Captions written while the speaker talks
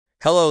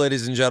Hello,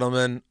 ladies and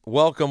gentlemen.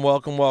 Welcome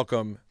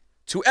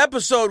to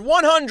episode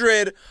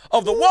 100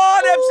 of the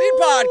One FC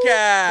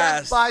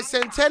Podcast. That's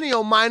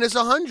bicentennial minus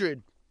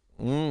 100.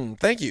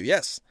 Thank you.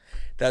 Yes.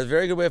 That's a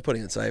very good way of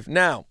putting it, Saif.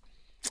 Now,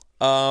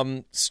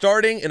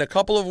 starting in a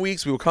couple of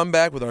weeks, we will come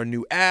back with our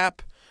new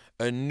app,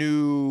 a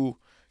new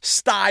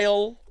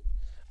style.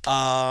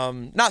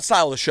 Not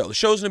style of the show. The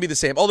show's going to be the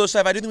same. Although,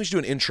 Saif, I do think we should do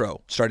an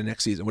intro starting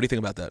next season. What do you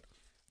think about that?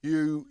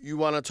 You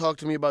want to talk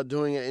to me about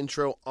doing an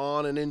intro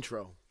on an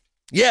intro?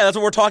 Yeah, that's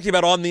what we're talking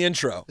about on the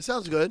intro. It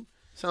sounds good.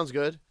 So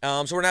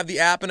we're going to have the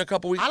app in a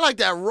couple weeks. I like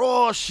that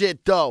raw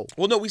shit, though.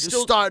 Well, no, we Just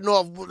still... starting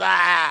off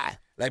blah.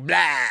 Like,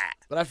 blah.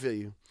 But I feel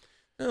you.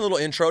 A little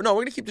intro. No,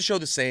 we're going to keep the show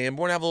the same.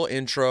 We're going to have a little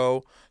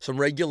intro, some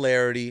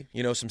regularity,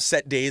 some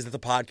set days that the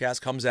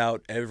podcast comes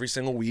out every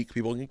single week.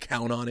 People can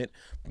count on it,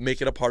 make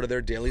it a part of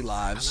their daily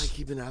lives. I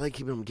like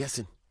keeping them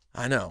guessing.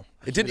 I know.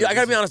 I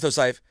got to be honest, though,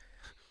 Saif.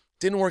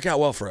 Didn't work out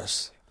well for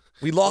us.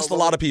 We lost a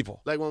lot of people.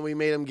 Like when we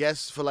made them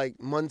guess for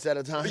like months at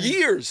a time?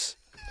 Years.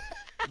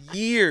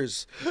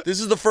 This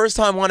is the first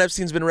time Juan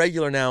Epstein's been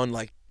regular now in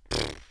like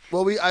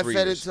Well, I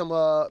fed years. it some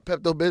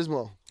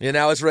Pepto-Bismol. Yeah,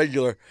 now it's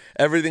regular.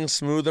 Everything's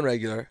smooth and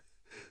regular.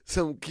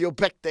 Some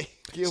Kiopecte.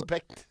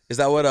 Is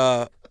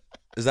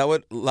that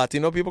what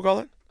Latino people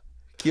call it?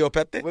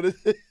 Kiopecte? What is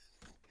it?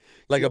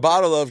 Like a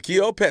bottle of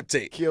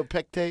Kiopeptate.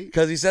 Kiopecte?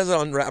 Because he says it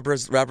on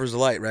Rapper's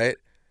Delight, right?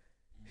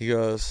 He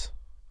goes,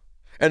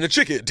 and the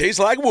chicken tastes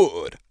like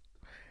wood.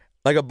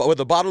 With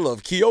a bottle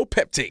of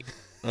Kiopeptate.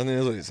 I think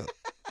that's what he said.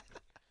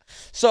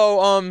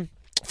 So,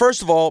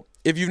 first of all,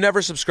 if you've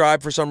never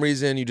subscribed for some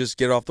reason, you just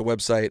get off the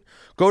website,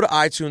 go to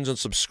iTunes and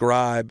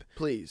subscribe.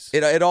 Please.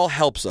 It all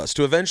helps us.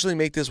 To eventually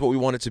make this what we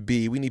want it to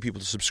be, we need people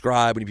to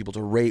subscribe, we need people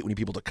to rate, we need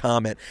people to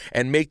comment,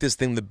 and make this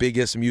thing the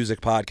biggest music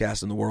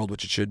podcast in the world,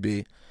 which it should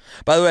be.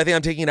 By the way, I think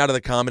I'm taking it out of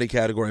the comedy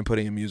category and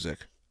putting in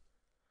music.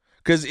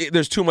 Because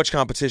there's too much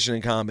competition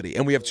in comedy,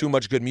 and we have too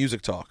much good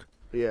music talk.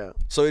 Yeah.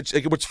 So it's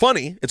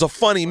funny. It's a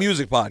funny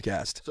music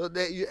podcast. So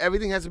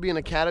everything has to be in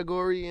a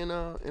category in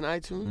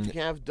iTunes? You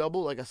can't have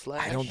double, like a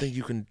slash? I don't think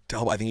you can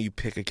double. I think you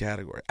pick a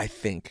category. I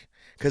think.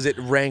 Because it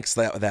ranks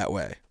that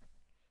way.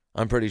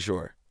 I'm pretty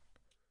sure.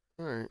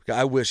 All right.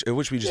 I wish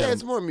we just had...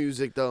 it's more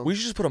music, though. We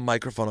should just put a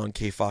microphone on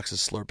K Fox's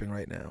slurping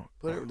right now.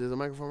 There's a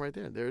microphone right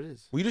there. There it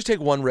is. Will you just take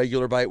one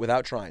regular bite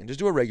without trying? Just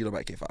do a regular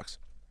bite, K Fox.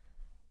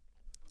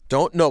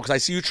 Because I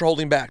see you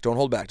holding back. Don't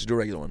hold back. Just do a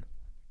regular one.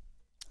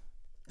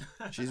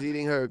 She's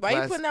eating her Why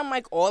you putting that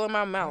mic all in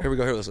my mouth? Here we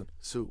go. Here, listen.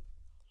 soup.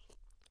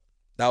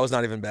 That was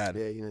not even bad.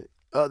 Yeah,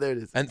 oh, there it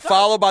is. And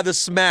followed by the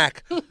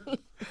smack.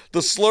 The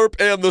slurp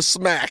and the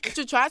smack. You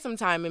should try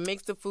sometime. It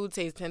makes the food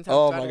taste 10 times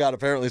Oh, better. my God.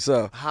 Apparently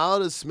so. How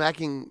does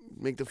smacking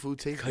make the food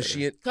taste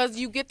better? Because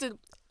you get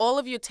all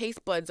of your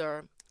taste buds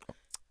are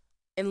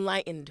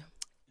enlightened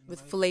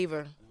with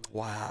flavor.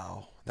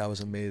 Wow. That was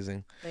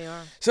amazing. They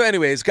are. So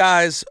anyways,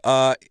 guys,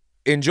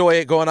 enjoy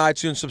it. Go on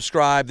iTunes,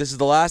 subscribe. This is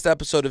the last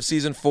episode of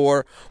Season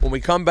 4. When we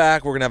come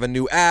back, we're going to have a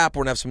new app. We're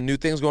going to have some new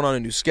things going on, a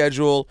new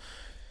schedule.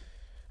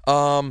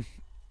 I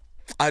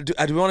do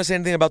want to say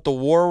anything about the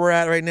war we're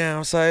at right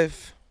now,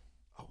 Saif?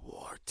 A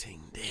war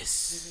ting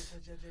this.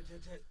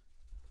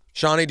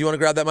 Shawnee, do you want to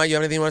grab that mic? You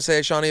have anything you want to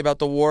say, Shawnee, about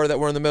the war that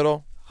we're in the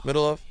middle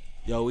of?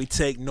 Yo, we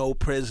take no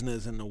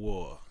prisoners in the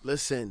war.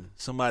 Listen.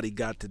 Somebody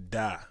got to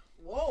die.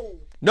 Whoa.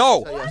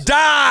 No,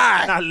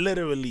 die! Not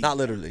literally. Not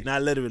literally.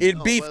 Not literally.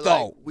 In beef,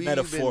 though.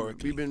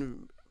 Metaphorically. We've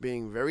been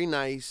being very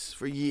nice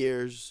for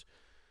years.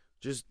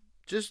 Just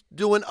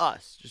doing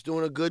us. Just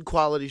doing a good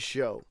quality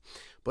show.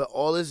 But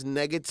all this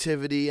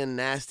negativity and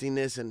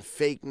nastiness and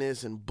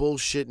fakeness and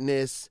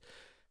bullshitness,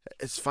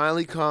 it's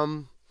finally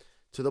come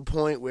to the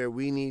point where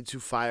we need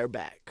to fire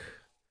back.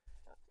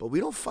 But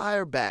we don't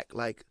fire back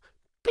like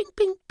ping,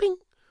 ping, ping.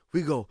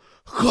 We go,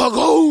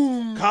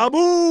 kaboom!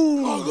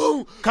 Kaboom!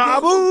 Kaboom!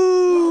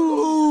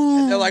 Kaboom!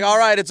 And they're like, all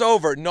right, it's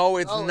over. No,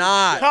 it's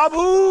not.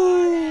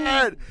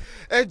 Kaboom!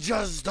 It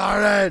just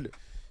started.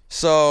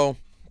 So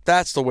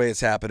that's the way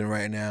it's happening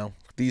right now.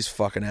 These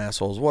fucking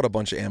assholes. What a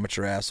bunch of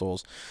amateur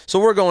assholes. So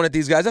we're going at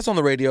these guys. That's on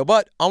the radio.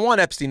 But on One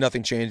Epstein,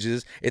 nothing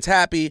changes. It's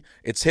happy.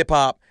 It's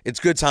hip-hop. It's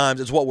good times.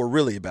 It's what we're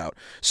really about.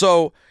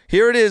 So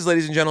here it is,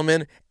 ladies and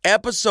gentlemen.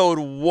 Episode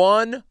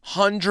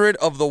 100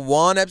 of the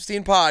Juan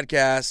Epstein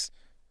Podcast,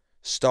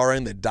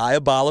 starring the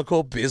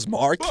diabolical Biz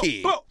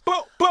Markie.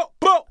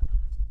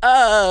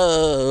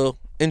 Oh.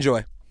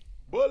 Enjoy.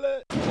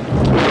 Bullet. Boom!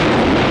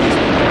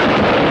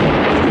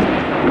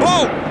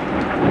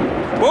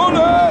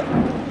 Bullet!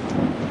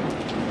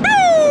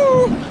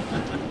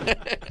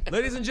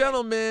 Ladies and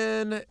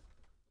gentlemen,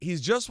 he's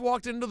just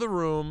walked into the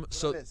room,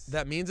 so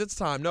that means it's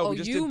time. No, we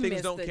just did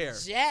Things Don't Care.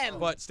 Gem.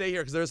 But stay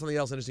here, because there's something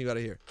else interesting you got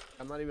to hear.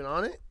 I'm not even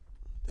on it?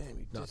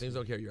 Damn, No, Things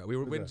Don't Care. You're out. We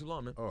were waiting too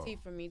long, man. Tea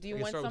for me. Do you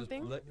We can want start with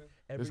something?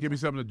 Let's give me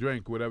something to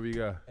drink, whatever you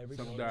got. Every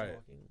Something time diet.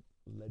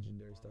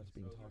 legendary stuff's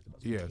being talked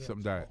about. Yeah,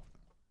 something diet.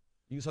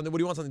 What do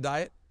you want, something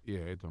diet? Yeah,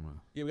 it's on my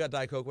Yeah, we got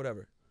Diet Coke,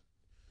 whatever.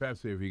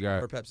 Pepsi if you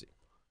got. Or Pepsi.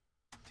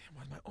 Damn,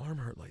 why does my arm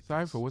hurt like this?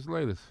 Cypher, what's the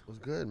latest? What's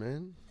good,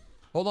 man?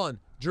 Hold on.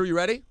 Drew, you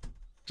ready?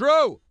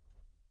 Drew!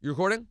 You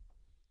recording?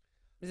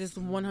 Is this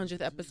the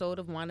 100th episode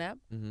of One Up?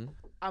 Mm-hmm.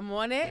 I'm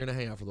on You're it. gonna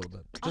hang out for a little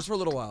bit, just for a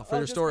little while, for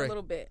your just story. a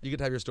little bit. You get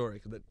to have your story.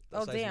 'Cause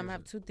Oh, that's damn. nice I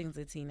have 2 things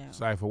to tea now.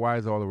 Cypher, why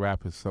is all the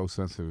rappers so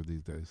sensitive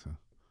these days, huh?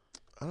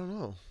 I don't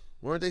know.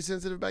 Weren't they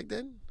sensitive back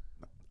then?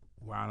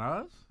 Why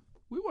not us?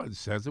 We wasn't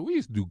sensitive. We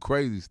used to do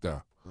crazy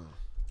stuff.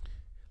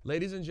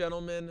 Ladies and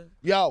gentlemen,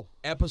 Yo.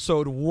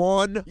 episode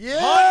 1.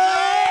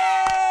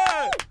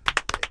 Yeah!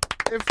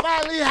 It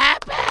finally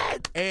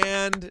happened!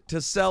 And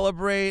to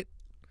celebrate,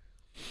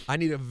 I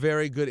need a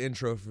very good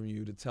intro from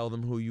you to tell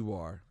them who you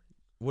are.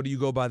 What do you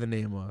go by the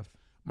name of?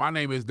 My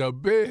name is the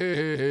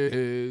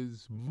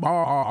Biz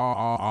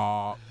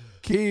Markie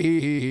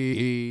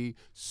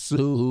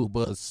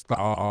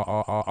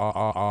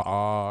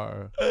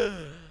Superstar.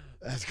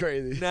 That's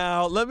crazy.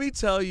 Now, let me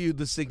tell you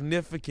the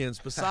significance,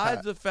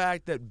 besides the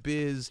fact that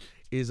Biz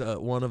is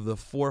one of the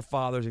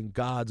forefathers and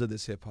gods of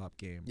this hip-hop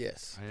game.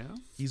 Yes. I am?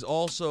 He's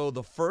also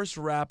the first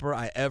rapper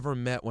I ever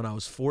met when I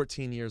was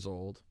 14 years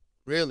old.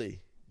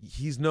 Really?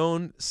 He's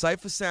known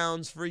Cypher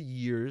Sounds for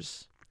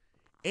years.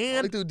 Only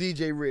And through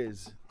DJ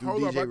Riz. Through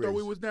Hold DJ up, I Riz. thought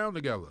we was down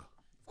together.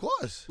 Of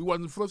course. We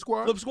wasn't Flip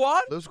Squad? Flip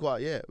Squad. Flip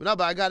Squad, yeah. No,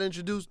 but I got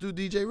introduced through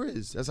DJ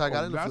Riz. That's how I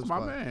got into That's Flip my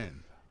Squad.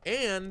 man.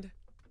 And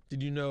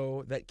did you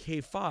know that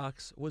K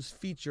Fox was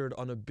featured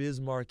on a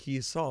Biz Markie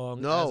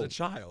song No. as a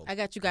child? I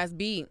got you guys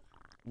beat.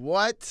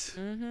 What?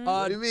 Mm-hmm.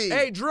 What do you mean?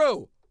 Hey,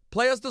 Drew,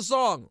 play us the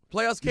song.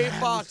 Play us K You have the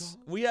Fox. song?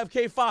 We have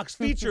K Fox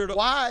featured.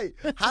 Why?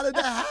 How did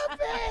that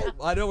happen?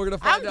 I know we're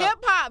gonna I'm find out. hip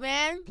hop,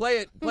 man. Play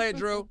it,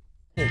 Drew.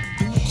 That's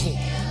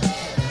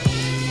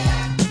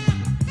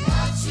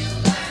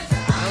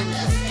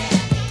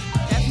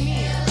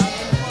me. I'm in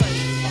the chorus.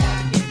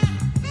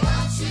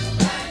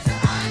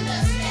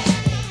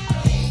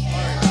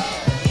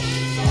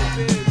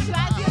 Should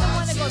I be the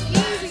one that goes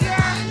easier?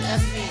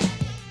 That's me.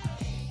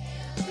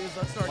 Biz,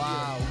 let's start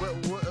Wow.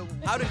 here.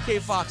 How did K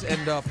Fox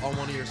end up on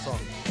one of your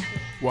songs?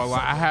 Well,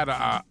 I had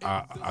a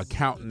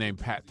accountant named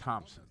Pat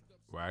Thompson,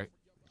 right?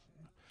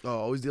 Oh,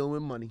 always dealing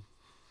with money.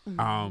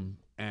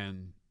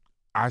 And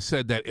I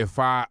said that if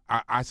I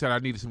said I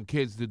needed some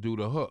kids to do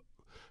the hook.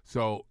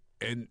 So,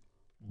 and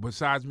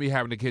besides me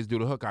having the kids do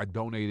the hook, I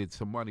donated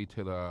some money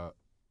to the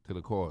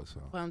cause.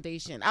 So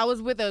Foundation. I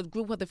was with a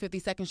group with the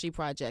 52nd Street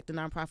Project, a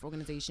nonprofit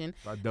organization.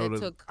 I that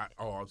donated. took,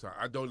 I'm sorry.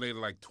 I donated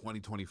like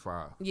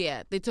 25.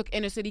 yeah, they took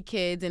inner city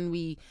kids and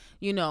we,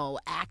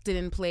 acted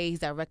in plays,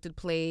 directed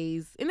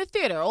plays in the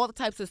theater, all the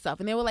types of stuff.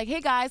 And they were like, "Hey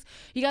guys,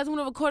 you guys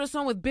want to record a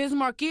song with Biz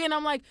Markie?" And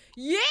I'm like,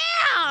 Were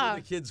 "Yeah."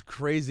 the kids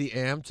crazy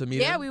amped to meet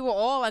Yeah, him? we were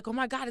all like, "Oh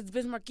my God, it's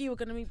Biz Markie. We're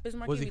gonna meet Biz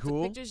Markie." Was he we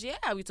cool? took pictures.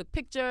 Yeah, we took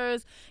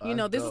pictures.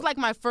 That's This is dope. like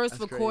my first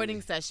That's recording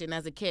crazy. session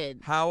as a kid.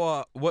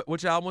 How?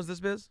 Which album was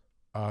this, Biz?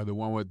 The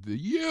one with the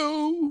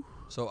you.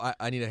 So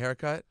I need a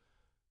haircut.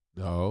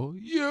 No, All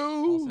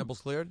you.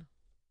 samples cleared.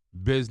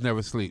 Biz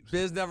never sleeps.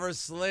 Biz never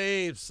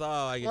sleeps. Oh,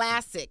 I get you.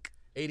 Classic.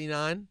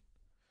 89.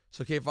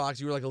 So K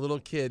Fox, you were like a little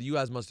kid. You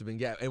guys must have been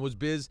And was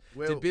Biz?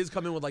 Did Biz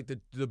come in with like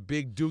the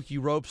big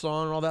Dookie ropes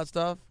on and all that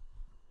stuff?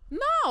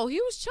 No, he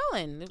was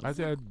chilling. I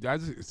said,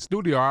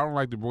 studio. I don't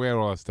like to wear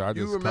all that stuff. I You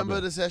just remember come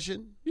in. the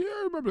session? Yeah,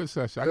 I remember the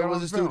session. I Where got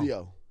was it the on film.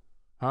 studio?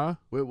 Huh?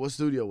 What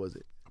studio was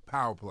it?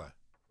 Power play.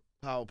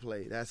 Power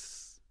Play.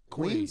 That's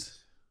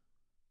Queens?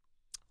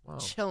 Wow.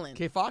 Chilling.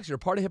 K Fox, you're a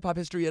part of hip hop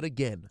history yet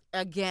again.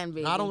 Again,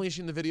 baby. Not only is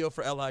she in the video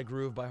for L.I.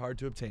 Groove by Hard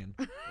to Obtain,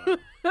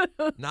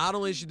 not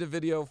only is she in the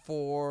video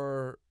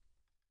for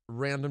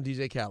random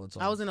DJ Khaled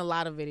songs. I was in a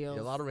lot of videos.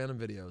 Yeah, a lot of random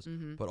videos,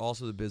 Mhm. but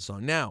also the Biz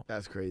song. Now,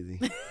 That's crazy.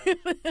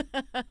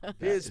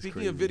 Biz, is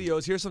speaking of crazy.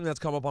 videos, here's something that's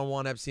come up on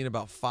Juan Epstein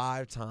about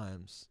 5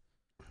 times.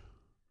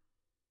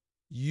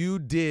 You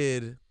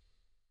did,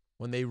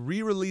 when they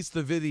re-released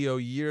the video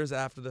years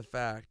after the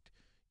fact,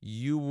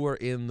 you were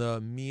in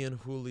the Me and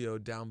Julio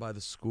Down by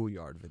the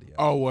Schoolyard video.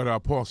 Oh, what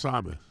Paul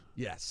Simon.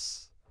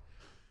 Yes.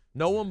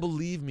 No one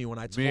believed me when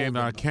I told Me and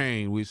them.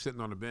 Kane, we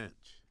sitting on the bench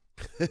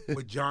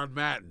with John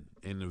Madden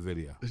in the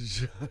video.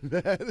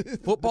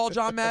 Football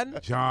John Madden?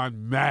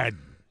 John Madden.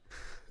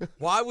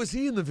 Why was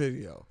he in the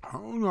video? I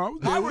don't know.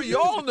 Why were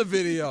y'all in the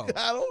video?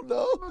 I don't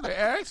know. They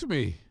asked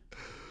me.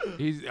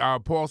 He's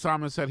Paul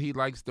Simon said he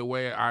likes the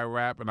way I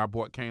rap, and I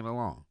brought Kane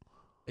along.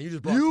 And you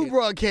just brought You Kane-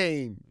 brought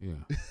Kane. Yeah.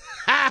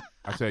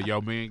 I said, yo,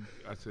 man.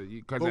 I said,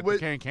 because But at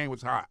wait- the Kane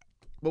was hot.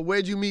 But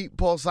where'd you meet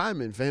Paul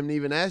Simon for him to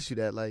even ask you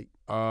that? Like,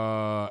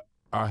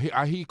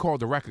 He called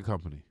the record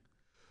company.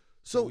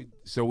 so We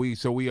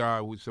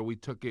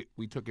took it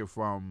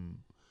from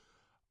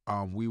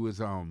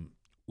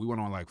we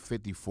went on like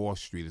 54th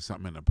Street or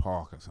something in the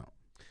park or something.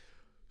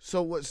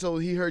 so what? So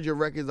he heard your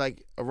records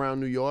like around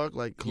New York,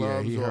 like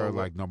clubs. Yeah, he or heard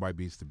what? like Nobody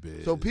Beats the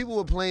Biz. So people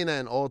were playing that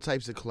in all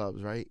types of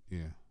clubs, right? Yeah.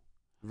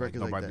 Records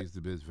like Nobody that. Beats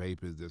the Biz,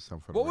 Vapors, there's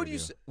something for What the would you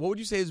radio. say, What would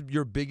you say is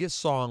your biggest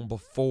song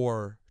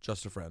before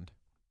Just a Friend?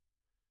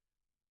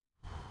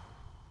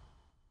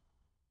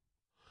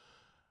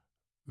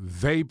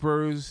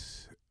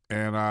 Vapors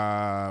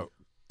and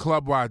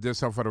Club Wide did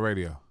something for the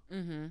radio.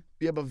 Mm-hmm.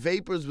 Yeah, but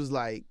Vapors was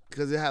like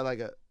because it had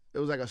it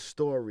was like a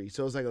story,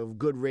 so it was like a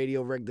good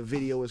radio rec. The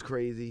video was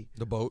crazy.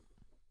 The Boat.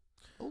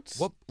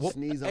 What?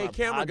 Sneeze on Hey, our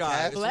camera guy,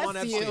 podcast. it's on Bless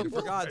Epstein, you.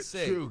 for God's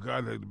sake. True,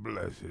 God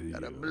bless you.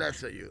 God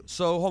bless you.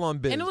 So hold on,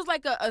 Biz. And it was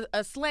like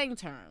a slang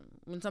term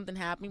when something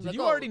happened. Did Like,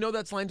 you already know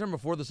that slang term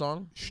before the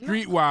song?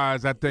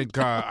 Streetwise, I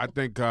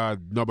think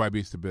nobody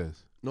beats the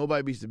biz.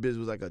 Nobody Beats the Biz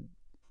was like a.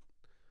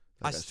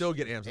 I still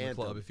get amps in the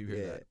anthem. club if you hear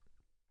Yeah. that.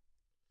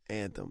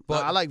 Anthem. But-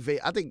 But I like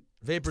I think.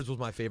 Vapors was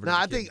my favorite. No, as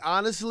a I kid. think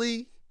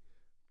honestly,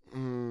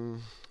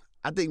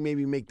 I think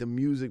maybe Make the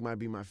Music might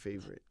be my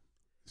favorite.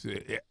 See,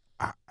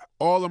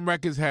 all them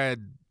records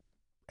had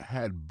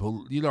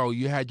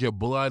you had your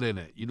blood in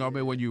it. You know what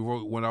I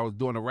mean? When I was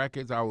doing the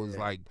records, I was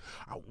like,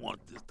 I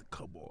want this to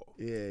come off.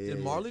 Yeah, yeah. Did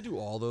yeah. Marley do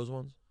all those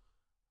ones?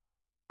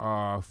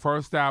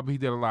 First album, he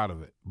did a lot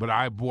of it, but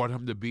I bought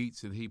him the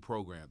beats and he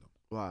programmed them.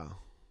 Wow.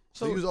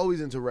 So So- he was always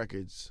into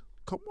records.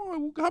 Come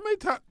on, how many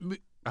times?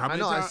 I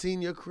know. I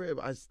seen your crib.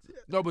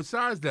 No,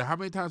 besides that, how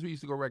many times we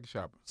used to go record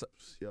shopping?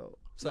 Yo.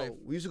 Safe. No,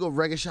 we used to go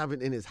record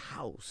shopping in his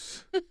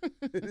house.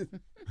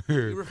 He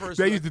refers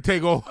They to used to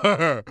take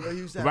over. Yo, he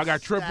used to If have I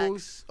got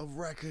triples, stacks of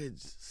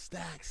records,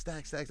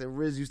 stacks. And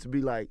Riz used to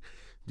be like,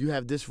 "Do you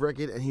have this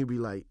record?" And he'd be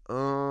like,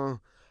 I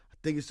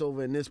think it's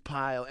over in this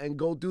pile," and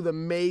go through the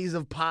maze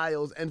of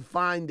piles and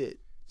find it.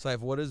 Saif,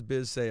 what does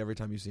Biz say every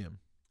time you see him?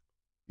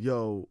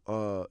 Yo,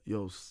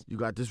 you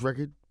got this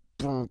record?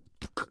 Boom.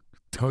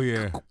 oh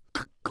yeah.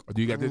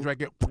 Do you got this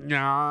record?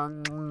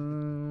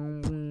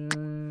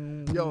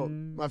 Yo,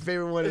 my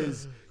favorite one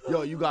is,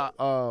 yo, you got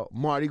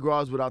Mardi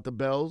Gras without the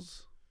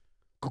bells.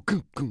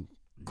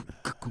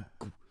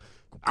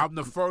 I'm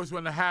the first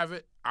one to have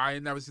it. I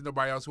ain't never seen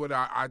nobody else with it.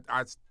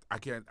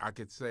 I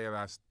could say it.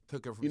 I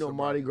took it from You know,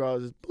 somebody. Mardi Gras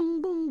is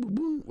boom, boom, boom,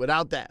 boom.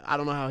 Without that, I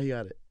don't know how he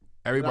got it.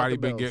 Everybody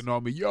without the been bells. getting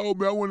on me. Yo,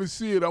 man, I want to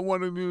see it. I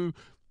want to do.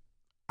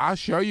 I'll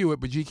show you it,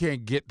 but you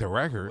can't get the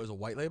record. Was a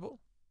white label?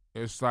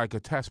 It's like a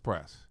test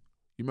press.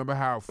 You remember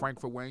how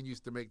Frankfurt Wayne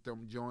used to make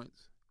them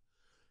joints?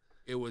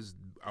 It was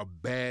a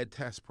bad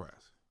test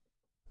press.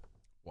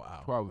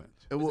 Wow. 12 inch.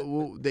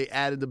 And they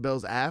added the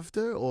bells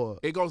after, or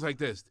It goes like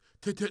this.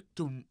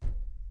 Tum.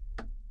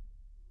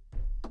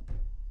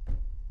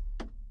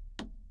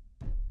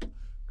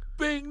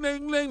 Bing,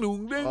 ding, ding,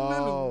 ding, ding,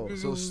 oh, ding,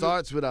 so ding, it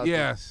starts without.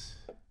 Yes.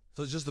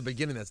 So it's just the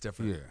beginning that's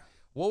different. Yeah.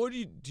 What would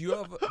you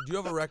do? You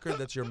have a record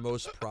that's your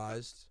most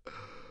prized?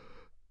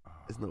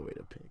 There's no way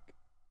to pick.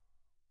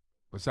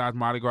 Besides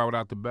Mardi Gras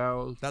without the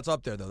bells, That's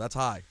up there though. That's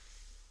high.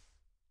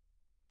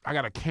 I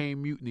got a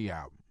Kane Mutiny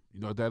album.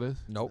 You know what that is?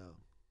 Nope. No.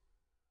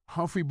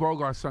 Humphrey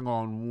Bogart sung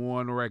on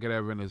one record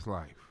ever in his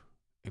life,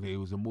 and it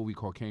was a movie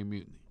called Kane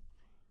Mutiny.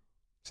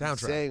 Soundtrack.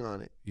 Sang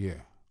on it. Yeah,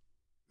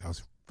 that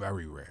was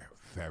very rare,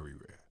 very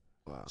rare.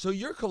 Wow. So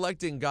your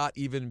collecting got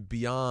even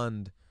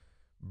beyond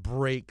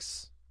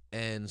breaks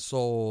and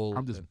soul.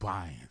 I'm just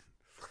buying.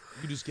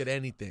 You just get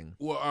anything.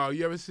 Well,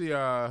 you ever see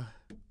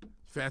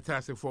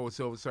Fantastic Four with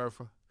Silver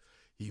Surfer?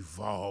 He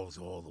evolves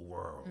all the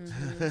worlds.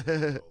 All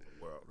the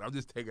world. I'm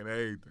just taking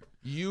everything.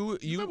 You.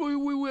 Remember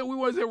we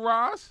was at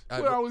Ross?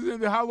 I- Well, I was in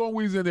there. How long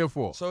we was in there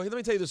for? So let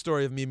me tell you the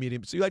story of me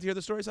meeting. So you like to hear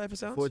the story, Cypher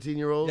Sounds?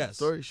 14-year-old Yes.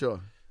 story?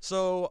 Sure.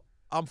 So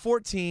I'm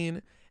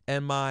 14,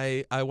 and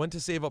I went to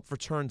save up for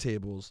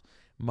turntables.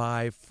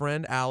 My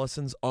friend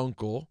Allison's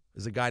uncle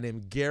is a guy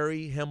named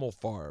Gary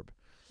Himmelfarb.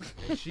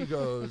 And she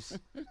goes,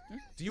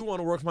 "Do you want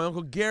to work for my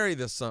uncle Gary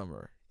this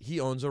summer? He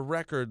owns a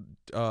record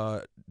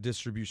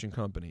distribution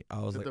company." I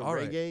was Is it like, the "All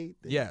right." reggae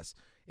thing? Yes.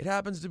 It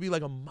happens to be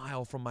like a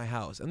mile from my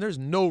house, and there's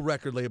no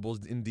record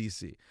labels in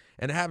DC.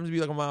 And it happens to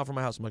be like a mile from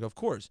my house. I'm like, of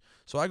course.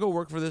 So I go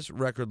work for this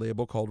record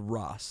label called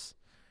Ross.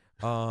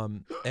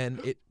 And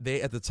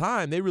they at the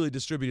time they really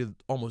distributed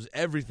almost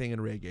everything in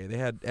reggae. They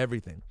had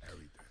everything.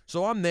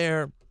 So I'm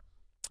there,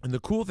 and the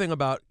cool thing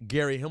about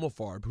Gary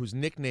Himmelfarb, whose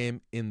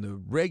nickname in the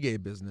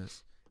reggae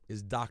business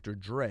is Dr.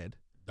 Dread.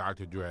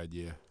 Dr. Dread,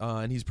 yeah.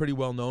 And he's pretty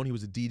well known. He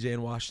was a DJ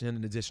in Washington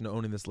in addition to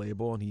owning this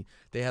label. And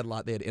they had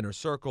Inner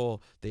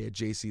Circle, they had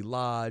JC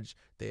Lodge,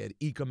 they had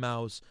Eka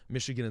Mouse,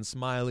 Michigan and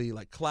Smiley,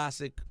 like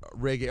classic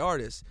reggae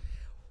artists.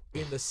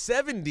 In the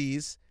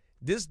 70s,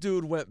 this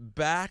dude went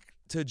back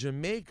to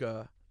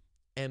Jamaica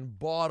and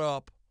bought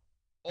up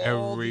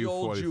all Every the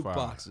old 45.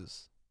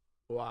 jukeboxes.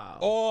 Wow.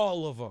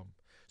 All of them.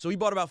 So he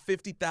bought about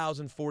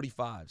 50,000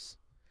 45s.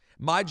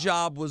 My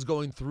job was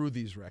going through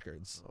these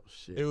records. Oh,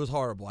 shit. It was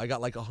horrible. I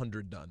got like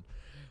 100 done.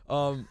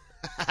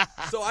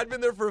 So I'd been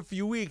there for a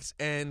few weeks,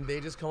 and they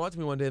just come up to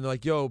me one day and they're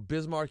like, "Yo,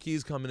 Biz Marquis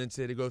coming in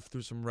today to go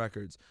through some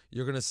records.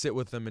 You're gonna sit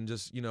with him and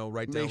just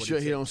write down. Make what sure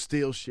he he said." don't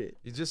steal shit.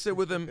 You just sit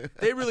with him.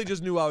 They really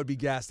just knew I would be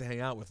gassed to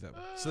hang out with them.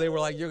 So they were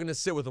like, "You're gonna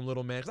sit with him,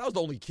 little man," because I was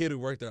the only kid who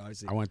worked there.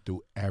 Obviously, I went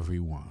through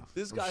everyone.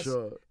 this I'm guy,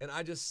 sure. and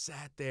I just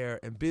sat there,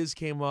 and Biz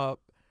came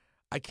up.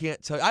 I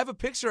can't tell you. I have a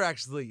picture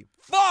actually.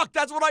 Fuck,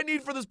 that's what I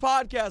need for this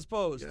podcast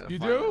post. Yeah, You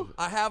fine. do?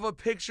 I have a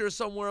picture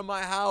somewhere in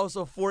my house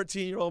of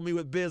 14-year-old me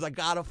with Biz. I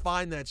gotta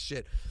find that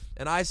shit.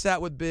 And I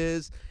sat with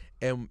Biz,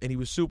 and he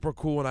was super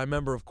cool. And I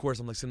remember, of course,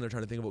 I'm like sitting there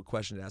trying to think of what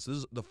question to ask. So this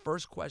is the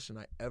first question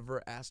I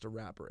ever asked a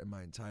rapper in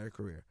my entire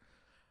career.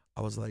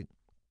 I was like,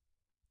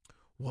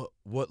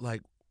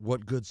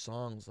 what good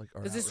songs like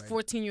are Is out this right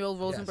 14-year-old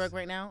Rosenberg Yes.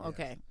 right now? Yes.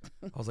 Okay.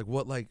 I was like,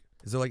 what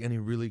Is there like any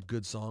really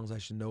good songs I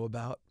should know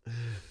about?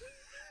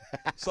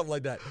 Something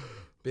like that.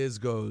 Biz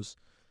goes,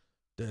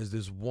 there's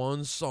this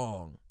one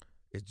song.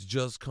 It's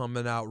just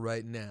coming out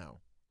right now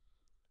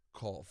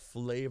called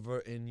Flavor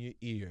in Your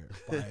Ear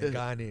by a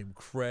guy named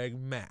Craig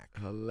Mack.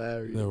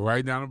 Hilarious. They're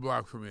right down the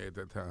block from me at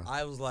that time.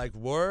 I was like,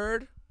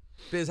 word?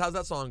 Biz, how's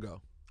that song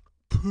go?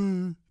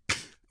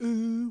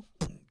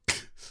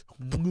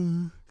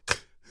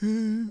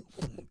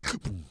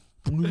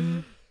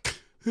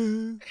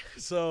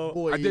 So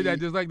Boy, I did that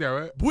just like that,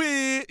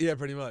 right? yeah,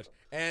 pretty much.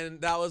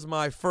 And that was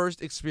my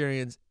first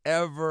experience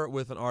ever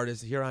with an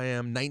artist. Here I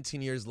am,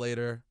 19 years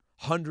later,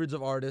 hundreds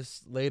of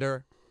artists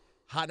later.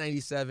 Hot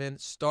 97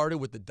 started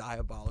with the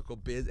diabolical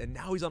Biz, and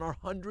now he's on our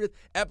 100th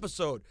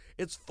episode.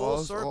 It's full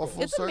circle.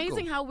 full It's circle.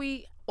 amazing how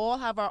we all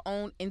have our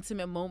own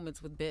intimate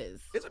moments with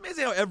Biz. It's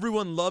amazing how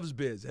everyone loves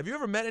Biz. Have you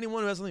ever met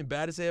anyone who has something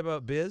bad to say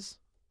about Biz?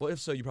 Well, if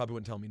so, you probably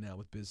wouldn't tell me now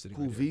with Biz sitting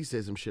Cool right V here.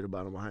 said some shit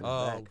about him behind his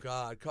Oh, back.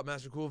 God.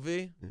 Cutmaster Cool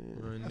V? I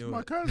That's knew my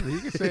it. cousin. He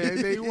can say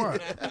anything he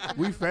want.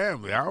 We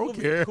family. I don't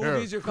care. Cool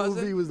V's your Cool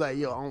cousin? V was like,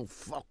 yo, I don't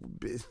fuck with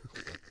Biz.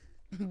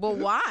 But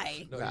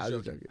why? No, Nah, he's I'm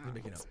just joking. joking. He's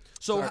making it up.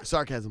 So,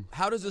 Sarcasm.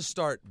 how does this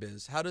start,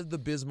 Biz? How did the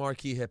Biz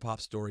Marquee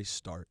hip-hop story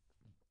start?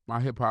 My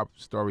hip hop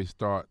story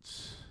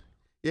starts.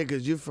 Yeah,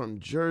 because you're from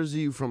Jersey,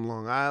 you're from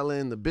Long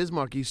Island. The Biz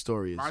Marquee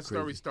story is My crazy.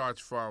 story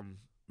starts from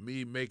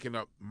me making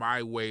up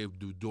my way of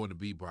doing the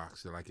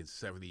beatbox like in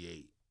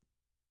 '78.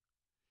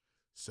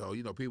 So,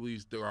 you know, people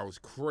used to think I was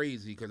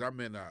crazy because I'm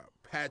in a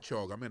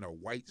Patchogue. I'm in a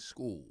white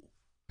school.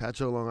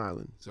 Patcho, Long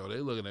Island. So they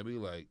looking at me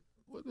like,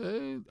 what the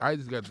hell? I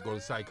just got to go to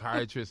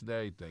psychiatrist and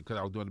everything because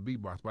I was doing the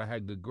beatbox, but I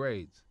had good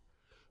grades.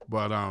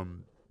 But,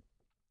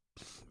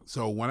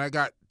 so when I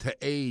got to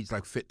age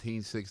like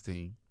 15,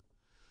 16,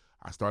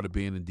 I started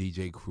being in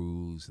DJ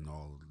crews and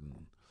all.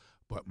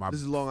 But my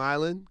This is Long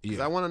Island? Because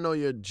Yeah. I want to know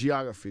your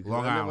geography. 'cause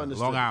Long I never Island,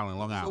 understood. Long Island,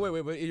 Long So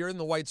Island. wait, you're in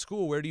the white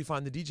school. Where do you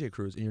find the DJ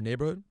crews? In your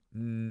neighborhood?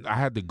 I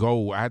had to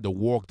go. I had to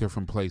walk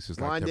different places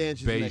like Wyandanch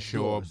is the next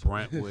door, Bayshore, so-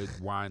 Brentwood,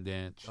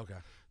 Wyandanch. Okay.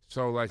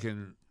 So like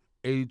in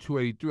 82,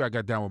 83, I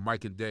got down with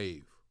Mike and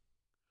Dave.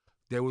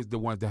 They was the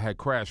ones that had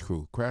Crash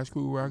Crew. Crash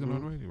Crew rocking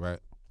on the radio, right?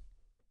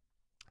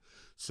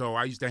 So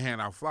I used to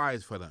hand out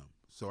flyers for them.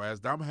 So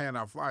as I'm handing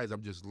out flyers,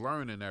 I'm just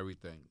learning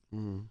everything.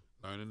 Mhm.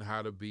 Learning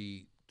how to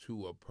be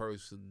to a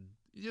person.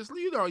 You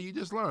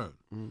just learn.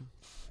 Mhm.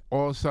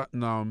 All of a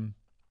sudden,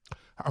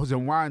 I was in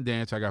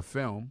Wyandanch. I got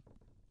film.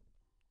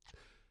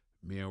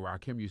 Me and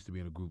Rakim used to be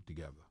in a group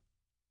together.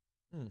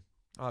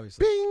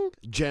 Obviously. Bing!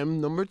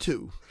 Gem number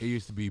 2. It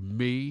used to be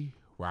me,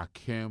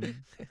 Rakim,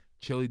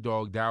 Chili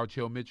Dog, Dow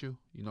Chill Mitchell.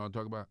 You know what I'm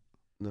talking about?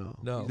 No.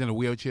 No. He's in a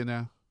wheelchair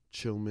now.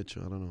 Chill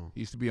Mitchell. I don't know.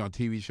 He used to be on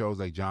TV shows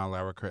like John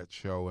Larroquette's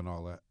show and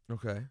all that.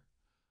 Okay.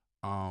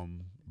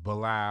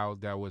 Bilal,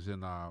 that was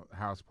in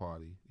House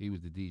Party. He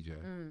was the DJ.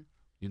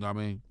 You know what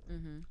I mean?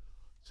 Mm-hmm.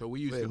 So we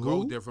used Wait, to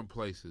go who? different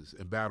places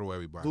and battle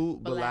everybody. Who?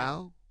 Bilal.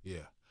 Bilal?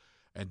 Yeah.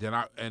 And then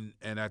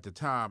and at the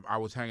time I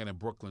was hanging in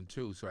Brooklyn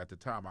too. So at the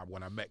time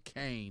when I met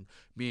Kane,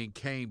 me and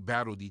Kane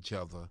battled each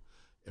other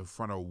in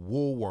front of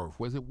Woolworth.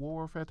 Was it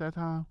Woolworth at that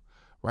time?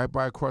 Right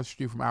by across the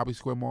street from Albee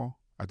Square Mall?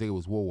 I think it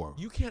was Woolworth.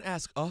 You can't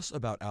ask us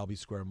about Albee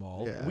Square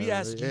Mall. Yeah, we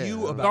asked yeah.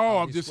 you about No, Albee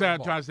I'm just Square saying, I'm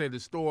Mall. trying to say the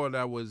store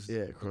that was. Yeah,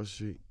 across the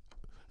street.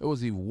 It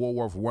was either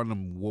Woolworth, one of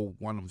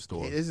them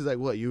stores. Hey, this is like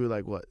what? You were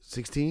like what?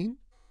 16?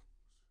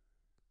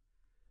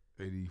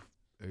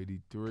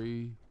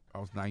 83. I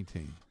was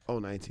 19. Oh,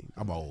 19.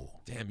 I'm old,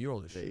 Damn, you're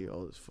old as Yeah, shit. you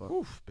old as fuck.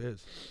 Oof,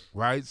 Biz.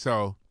 right?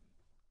 So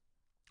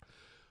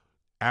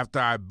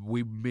after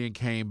me and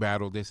Kane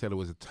battled, they said it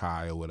was a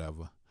tie or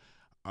whatever.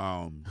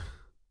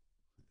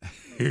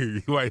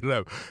 Wait,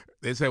 look.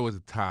 They said it was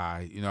a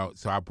tie, you know.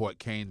 So I brought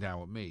Kane down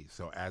with me.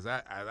 So as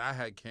I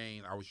had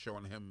Kane, I was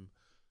showing him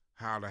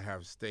how to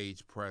have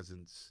stage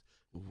presence,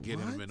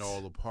 getting him in What?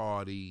 all the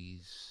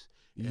parties.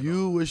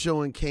 You were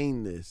showing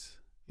Kane this.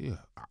 Yeah,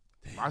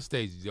 my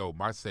stage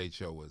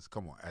show was,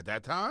 come on, at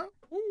that time,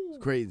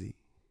 It's crazy.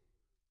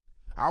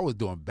 I was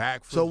doing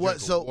backflips, So what-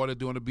 drinking so- water,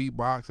 doing the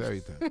beatbox,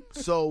 everything.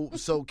 So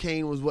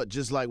Kane was what?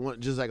 Just like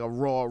a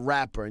raw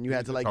rapper, and you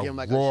had to like a give him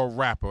like raw a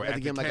rapper. had to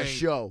At give him the like a Kane-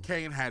 show.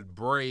 Kane had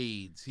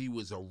braids. He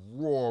was a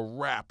raw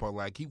rapper.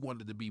 Like he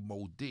wanted to be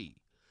Mo D.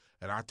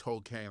 And I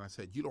told Kane, I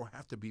said, you don't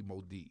have to be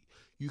Mo D.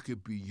 You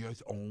could be your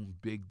own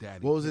Big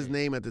Daddy. What was his Kane."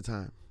 name at the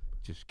time?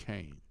 Just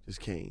Kane. Just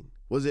Kane.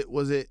 Was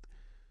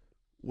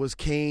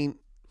Kane?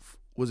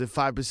 Was it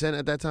 5%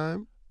 at that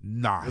time?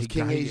 Nah, Was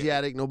King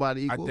Asiatic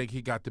nobody I equal? think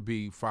he got to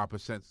be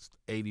 5%,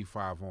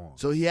 85 on.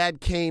 So he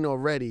had Kane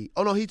already.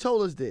 Oh no, he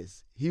told us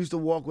this. He used to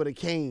walk with a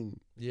cane.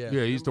 Yeah.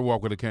 Yeah, he used to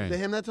walk with a Is cane. it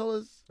him that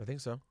told us? I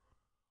think so.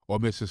 Or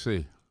Mr.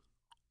 C.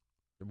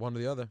 One or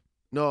the other.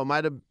 No, it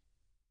might have.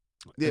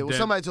 Yeah, And well, then-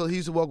 somebody told he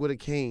used to walk with a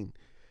cane,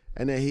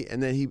 and then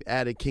he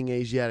added King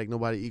Asiatic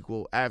nobody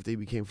equal after he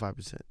became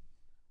 5%.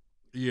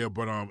 Yeah,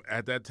 but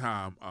at that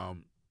time,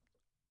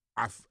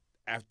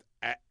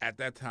 at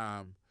that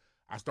time,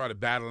 I started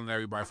battling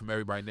everybody from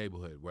everybody's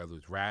neighborhood, whether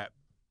it's rap,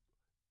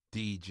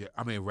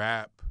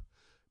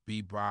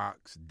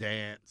 beatbox,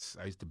 dance.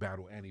 I used to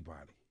battle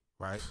anybody,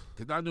 right?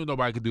 Because I knew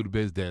nobody could do the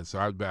biz dance, so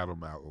I battled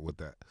him out with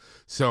that.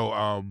 So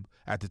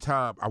at the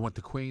time, I went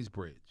to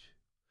Queensbridge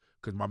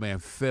because my man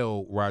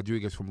Phil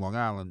Rodriguez from Long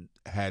Island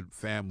had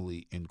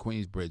family in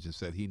Queensbridge and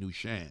said he knew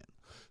Shan.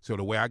 So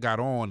the way I got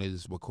on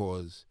is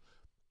because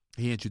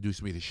he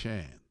introduced me to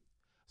Shan.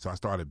 So I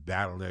started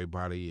battling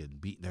everybody and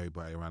beating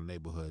everybody around the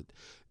neighborhood.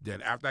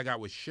 Then after I got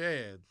with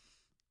Shan,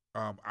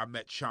 I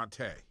met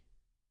Shantae.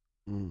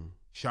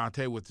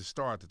 Shantae was the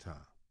star at the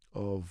time.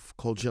 Of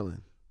Cold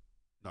Chillin'.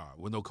 No,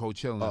 with no Cold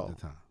Chillin' Oh. at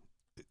the time.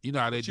 You know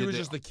how they She did was that?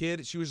 just a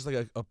kid. She was just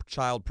like a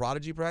child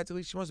prodigy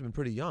practically. She must have been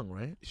pretty young,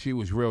 right? She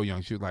was real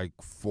young. She was like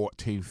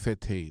 14,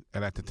 15.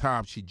 And at the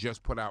time, she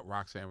just put out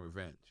Roxanne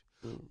Revenge.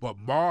 But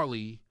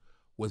Marley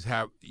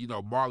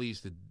Marley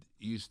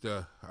used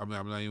to, I mean,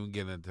 I'm not even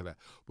getting into that.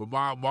 But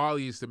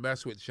Marley used to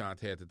mess with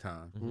Shantae at the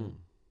time.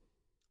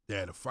 They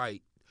had a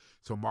fight.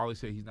 So Marley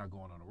said he's not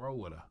going on the road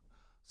with her.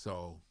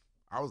 So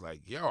I was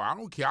like, yo, I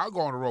don't care. I'll go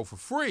on the road for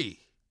free.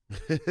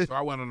 So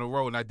I went on the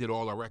road and I did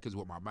all the records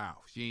with my mouth.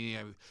 She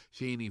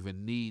ain't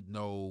even use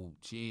no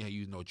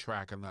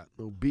track or nothing.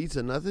 No beats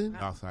or nothing?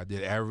 Nothing. I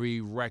did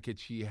every record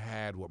she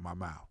had with my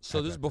mouth.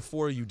 So this is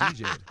before you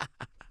DJ'd,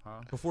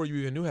 Huh? before you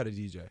even knew how to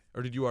DJ,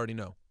 or did you already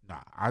know?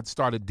 Nah, I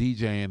started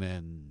DJing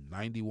in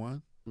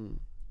 91.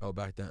 Oh,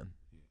 back then.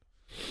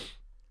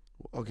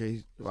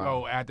 Okay. Wow.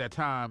 So at that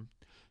time,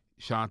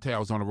 Shantae, I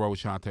was on the road with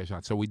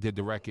Shantae. So we did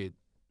the record,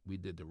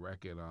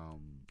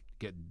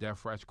 Get Death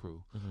Fresh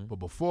Crew. But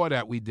before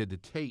that, we did the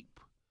tape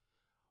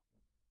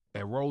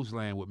at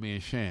Roseland with me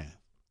and Shan.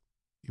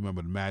 You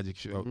remember the Magic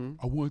Show?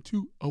 I want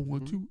to.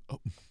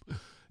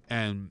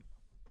 And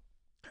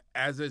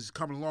as it's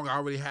coming along, I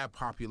already had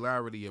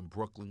popularity in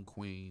Brooklyn,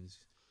 Queens.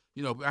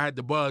 You know, I had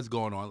the buzz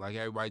going on. Like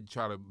everybody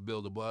try to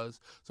build a buzz.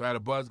 So I had a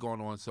buzz going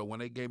on. So when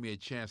they gave me a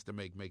chance to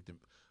make them.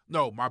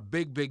 No, my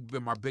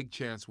big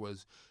chance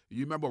was,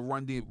 you remember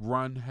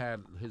Run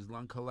had his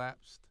lung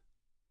collapsed?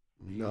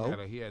 No.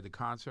 He had the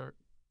concert.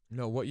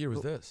 No, what year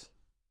was this?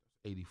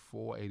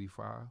 84,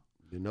 85.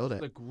 You know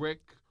that. Like Rick.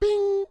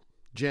 Bing!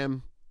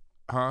 Gem.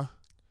 Huh?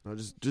 No,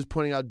 just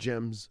pointing out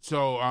gems.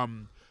 So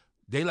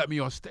they let me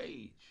on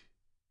stage.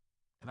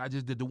 And I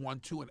just did the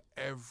 1-2 and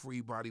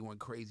everybody went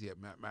crazy at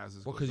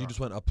Madison. Well, because you just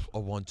went up a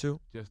 1-2.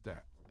 Just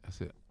that.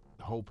 That's it.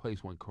 The whole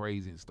place went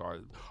crazy and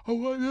started, I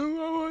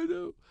want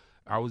to.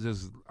 I was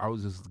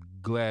just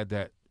glad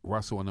that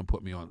Russell and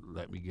them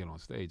let me get on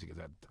stage, because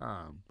at the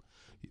time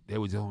they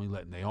were just only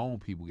letting their own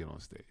people get on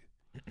stage.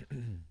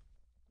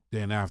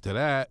 Then after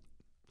that,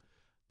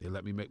 they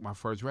let me make my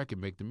first record,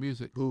 Make the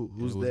Music.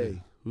 Who's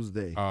they? Who's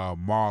they?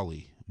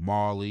 Marley,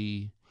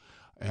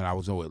 and I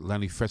was on with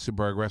Lenny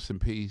Fitzenberg, rest in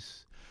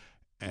peace,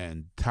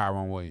 and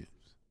Tyrone Williams.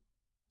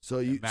 So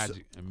you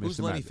Magic and Mr. Who's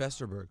Lenny Magic.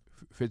 Festerberg?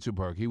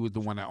 Fitzenberg. He was the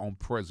one that owned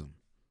Prism.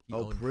 He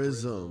Oh, owned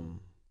Prism.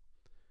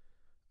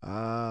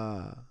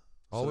 Ah.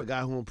 So the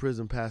guy who owned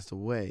Prism passed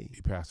away.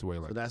 He passed away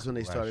like So that's when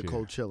they last started year.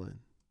 Cold Chillin'.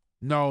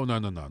 No.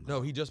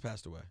 No, he just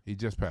passed away. He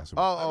just passed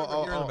away. Oh,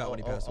 remember hearing about when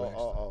he passed away,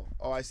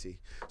 I see.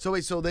 So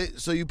wait,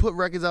 so you put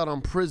records out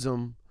on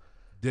Prism,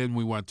 Then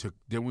we went to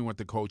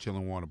Cold Chill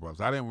and Warner Brothers.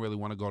 I didn't really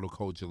want to go to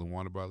Cold Chill and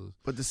Warner Brothers.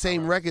 but the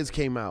same records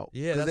came out.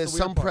 Yeah, 'Cause that's there's the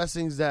weird some part.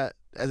 pressings that,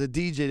 as a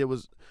DJ, there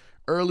was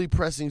early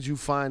pressings you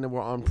find that were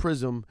on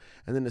Prism,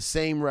 and then the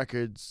same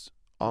records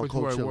on Which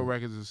Cold what Chillin'.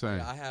 records are the same?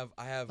 Yeah,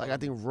 I have. Like I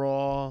think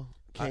Raw,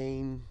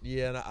 Kane.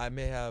 Yeah, and I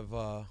may have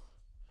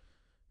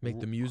Make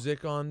the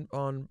Music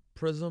on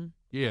Prism.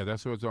 Yeah,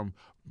 that's what it's Make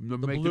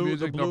blue- the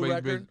Music, the blue nobody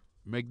record?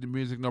 Make the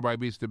Music, Nobody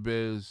Beats the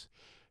Biz,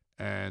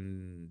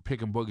 and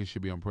Pick and Boogie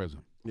should be on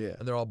Prism. Yeah.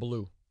 And they're all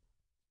blue,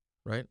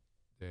 right?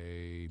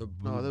 They The-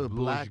 No, they were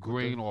bluish black with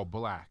green the- or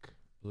black.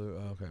 Blue.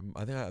 Okay,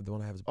 I think the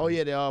one I have is. Oh blue.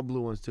 yeah, they are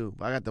blue ones too.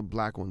 I got the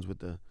black ones with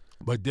the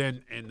But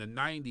then in the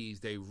 90s,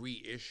 they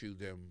reissued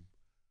them.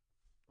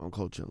 on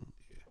Cold Chillin'.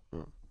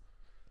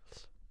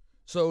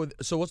 So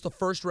what's the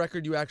first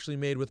record you actually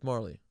made with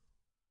Marley?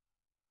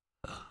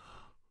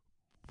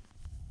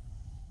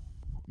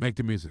 Make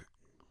the Music.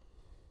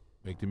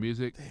 Make the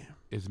Music. Damn.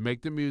 It's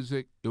Make the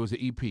Music. It was an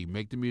EP.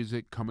 Make the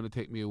Music, Coming to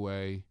Take Me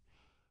Away,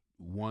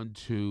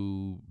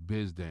 1-2,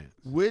 Biz Dance.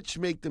 Which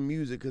Make the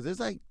Music? Because there's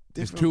like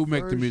There's different two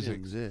Make the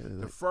Music. versions. Yeah, The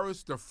like-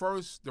 first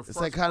it's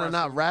like kind of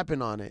not pressing-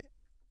 rapping on it.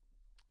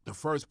 The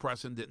first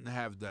pressing didn't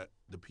have the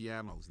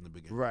pianos in the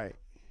beginning. Right.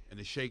 And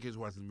the shakers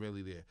wasn't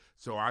really there.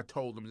 So I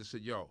told them, I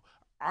said, yo,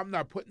 I'm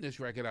not putting this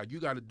record out. You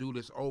got to do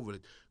this over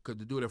it. Because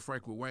the dude at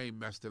Frank with Wayne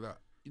messed it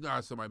up. You know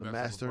how somebody The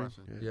messed up a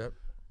mastering. pressing? Yeah. Yep.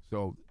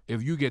 So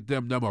if you get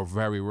them are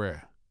very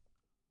rare.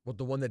 What,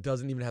 the one that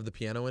doesn't even have the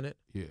piano in it?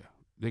 Yeah.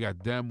 They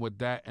got them with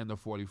that and the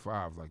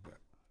 45 like that.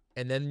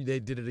 And then they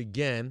did it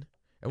again.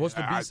 And what's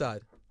the I- B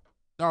side?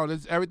 No,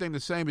 it's everything the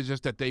same. It's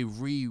just that they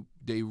remastered,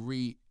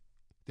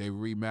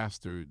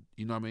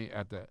 you know what I mean,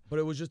 at that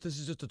But this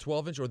is just a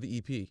 12-inch or the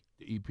EP?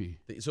 the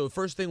EP. So the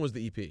first thing was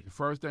the EP, The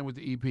first thing was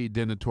the EP,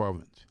 then the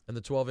 12-inch. and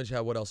the 12-inch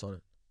had what else on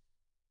it?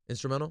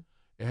 Instrumental?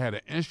 It had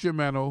an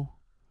instrumental,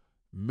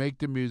 Make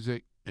the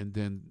Music, and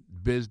then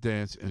Biz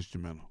Dance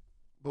instrumental.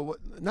 But what?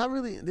 Not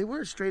really. They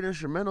weren't straight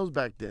instrumentals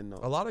back then, though.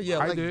 A lot of I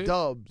like did.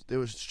 dubs. They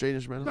were straight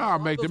instrumentals. No,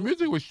 make the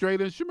music was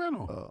straight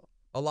instrumental.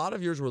 A lot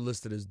of yours were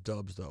listed as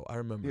dubs, though. I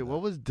remember. Yeah, that.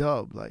 what was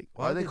dub like?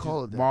 Why Why they did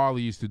call it that?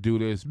 Marley used to do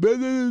this,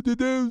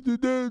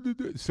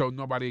 so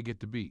nobody would get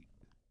the beat.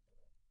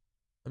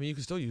 I mean, you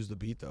can still use the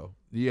beat though.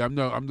 Yeah,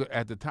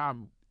 at the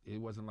time it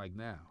wasn't like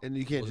now. And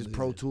you can't Wasn't just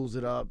Pro easy. Tools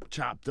it up,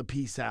 chop the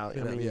piece out.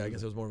 Yeah, I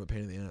guess it was more of a pain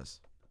in the ass.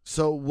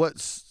 So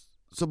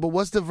but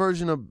what's the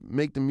version of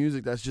Make the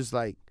Music that's just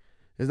like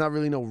there's not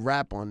really no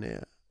rap on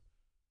there?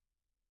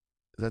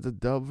 Is that the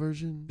dub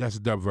version? That's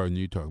the dub version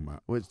you talking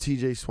about. With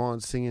TJ Swan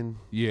singing.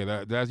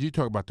 Yeah, that's you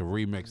talking about the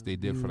remix they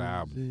did for the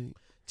album.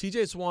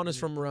 Music, TJ Swan is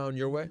from around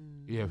your way,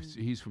 Yeah,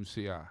 he's from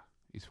CI.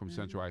 He's from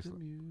Central Iceland.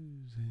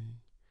 music.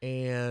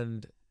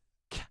 and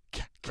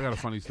I got a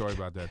funny story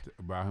about that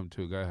about him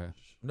too. Go ahead.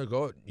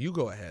 no, you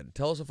go ahead.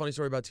 Tell us a funny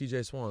story about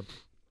TJ Swan.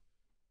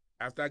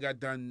 After I got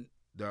done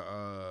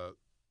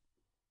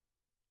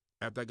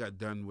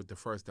with the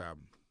first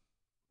album,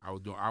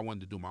 I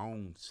wanted to do my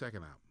own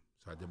second album.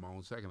 So I did my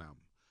own second album.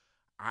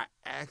 I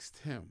asked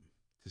him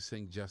to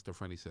sing Just a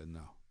Friend. He said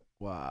no.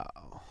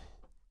 Wow.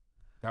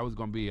 That was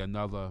gonna be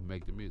another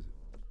Make the Music.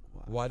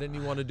 Why didn't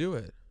you want to do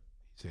it?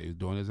 He said he was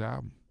doing his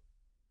album.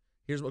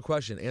 Here's my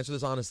question. Answer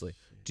this honestly.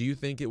 Do you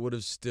think it would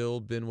have still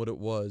been what it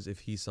was if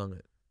he sung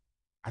it,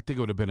 I think it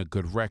would have been a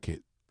good record.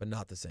 but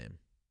not the same?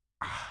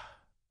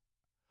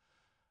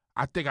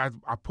 I think I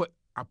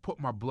put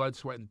my blood,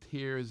 sweat, and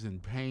tears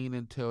and pain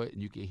into it,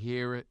 and you can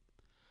hear it.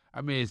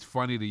 I mean, it's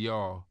funny to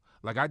y'all.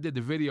 Like I did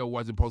the video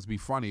wasn't supposed to be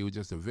funny. It was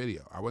just a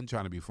video. I wasn't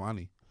trying to be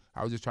funny.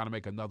 I was just trying to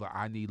make another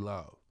I Need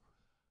Love.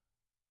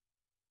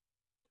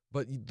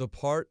 But the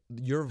part,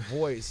 your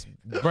voice,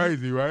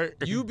 Crazy, right?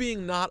 you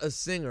being not a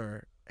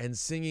singer and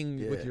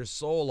singing with Yeah. your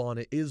soul on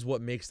it is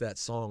what makes that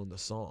song the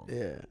song.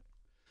 Yeah.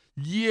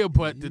 Yeah,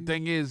 but the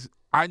thing is,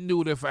 I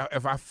knew that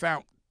if I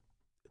found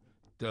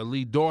the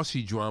Lee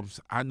Dorsey drums,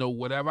 I know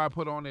whatever I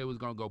put on there was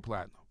gonna go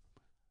platinum.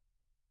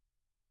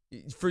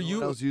 For No one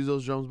you, else used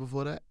those drums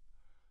before that?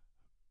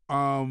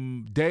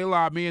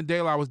 Daylight, me and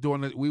Daylight was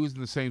doing it. We was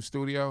in the same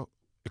studio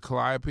at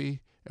Calliope,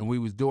 and we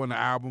was doing the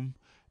album,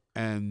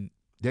 and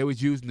they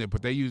was using it,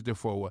 but they used it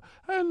for what?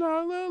 And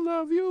I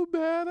love you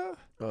better.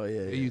 Oh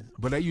yeah. They Yeah. used,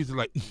 but they used it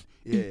like,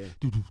 Yeah.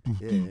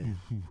 Yeah.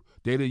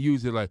 they didn't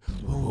use it like,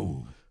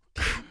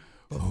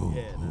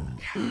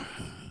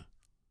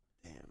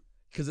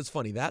 because it's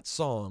funny, that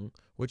song,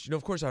 which,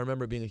 of course I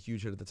remember being a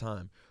huge hit at the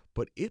time,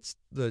 but it's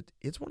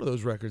one of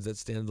those records that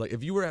stands, like,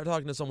 if you were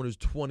talking to someone who's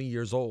 20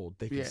 years old,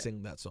 they could Yeah.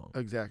 sing that song.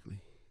 Exactly.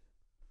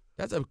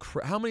 That's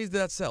how many did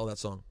that sell, that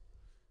song?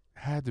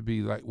 had to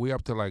be like, we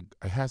up to like,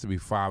 it has to be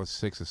 5 or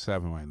 6 or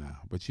 7 right now.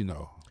 But you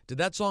know, Did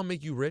that song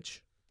make you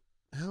rich?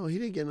 Hell, he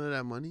didn't get none of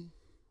that money.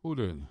 who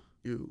did?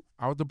 You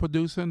I was the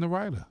producer and the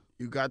writer.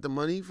 got the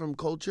money from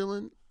Cold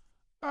Chillin'?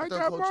 I thought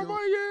got my Coach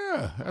money,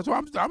 yeah. That's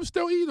why I'm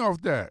still eating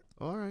off that.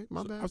 All right,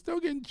 my I'm bad. still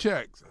getting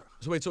checks.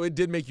 So wait, so it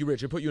did make you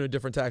rich. It put you in a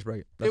different tax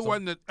bracket. That It song?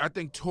 wasn't. I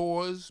think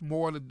tours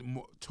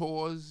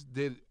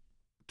did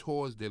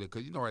it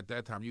because you know at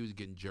that time you was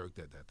getting jerked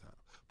at that time,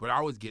 but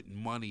I was getting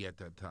money at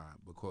that time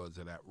because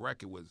of that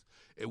record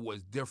it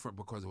was different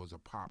because it was a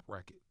pop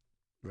record.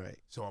 Right.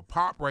 So a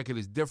pop record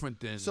is different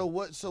than So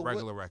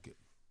regular record.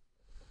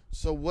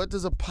 So what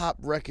does a pop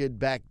record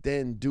back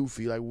then do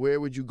for you? Like, where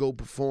would you go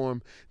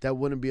perform that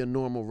wouldn't be a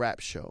normal rap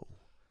show?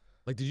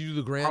 Like, did you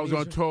do the Grammys? I was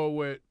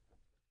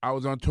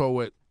on tour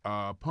with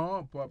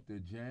Pump Up the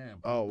Jam.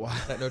 Oh wow.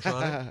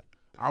 Technotronic?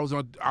 I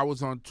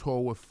was on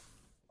tour with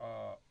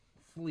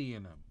Flea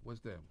and them. What's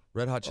them?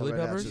 Red Hot Chili Red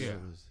Hot Peppers? Chili Yeah.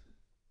 Peppers.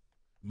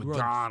 were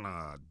on-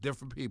 Madonna,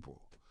 different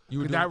people. You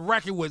were 'Cause doing, that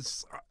record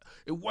was,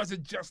 it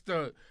wasn't just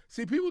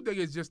people think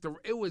it's just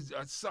it was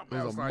something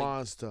It else. was a Like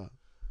monster.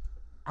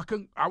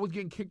 I was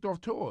getting kicked off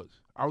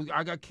tours.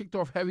 I got kicked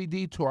off Heavy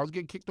D tour. I was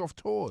getting kicked off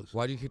tours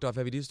why did you kicked off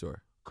Heavy D's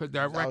tour? because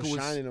that record was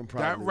outshining them that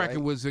probably, record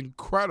right? was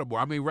incredible.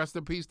 I mean, rest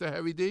in peace to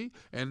Heavy D.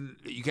 And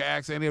you can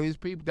ask any of these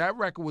people. That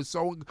record was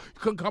so you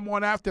couldn't come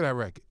on after that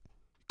record.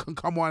 Couldn't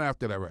come on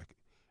after that record.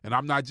 And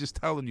I'm not just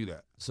telling you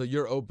that. So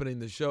you're opening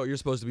the show. You're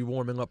supposed to be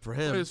warming up for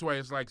him. This way,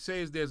 it's like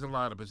say there's a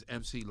lineup. It's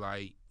MC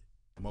Light,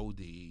 Mo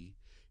D,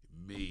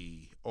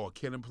 me, or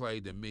Kid and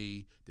Play, then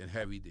me, then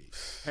Heavy D.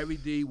 Heavy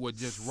D would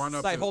just run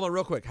up. Sight, hold on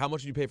real quick. How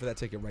much did you pay for that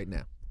ticket right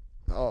now?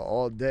 Oh,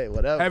 all day,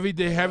 whatever. Heavy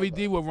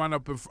D would run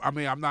up. I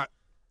mean, I'm not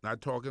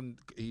talking.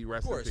 He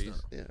rest in course peace.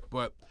 not. Yeah.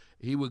 But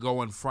he would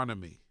go in front of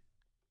me.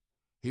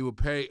 He would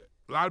pay.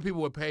 A lot of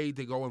people would pay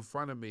to go in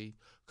front of me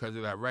because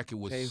that record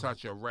was Pay who?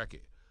 such a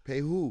record. Pay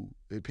who?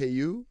 They pay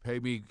you? Pay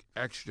me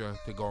extra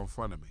to go in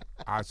front of me.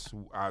 I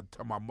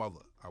tell my mother.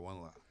 I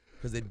won't lie.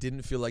 Because they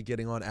didn't feel like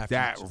getting on after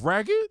That you.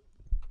 record.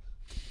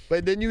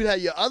 But then you had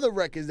your other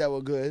records that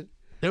were good,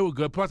 They were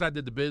good. Plus, I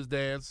did the Biz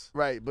Dance.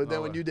 right? But then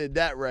Oh, when you did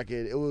that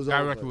record, it was That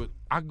over. record was.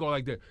 I can go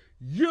like that.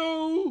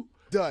 You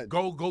Done.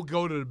 go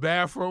to the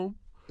bathroom,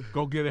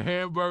 go get a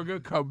hamburger,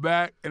 come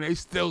back, and they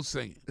still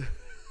singing.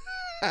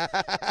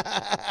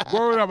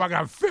 Word up! I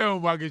got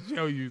film. I can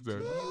show you.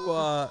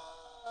 Sir.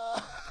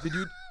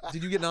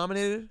 Did you get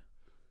nominated?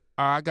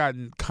 I got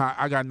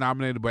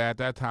nominated, but at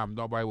that time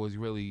nobody was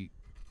really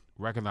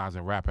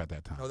recognizing rap at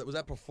that time. Oh, was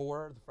that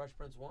before the Fresh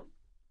Prince won?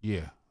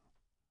 Yeah,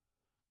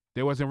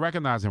 they wasn't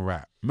recognizing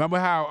rap. Remember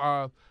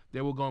how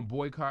they were going to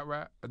boycott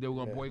rap? They were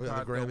going to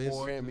boycott the Grammys?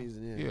 awards?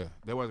 Grammys, yeah. Yeah,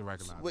 they wasn't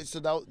recognizing. Wait, so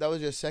that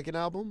was your second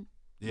album?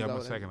 Yeah, Is that my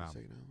what second that-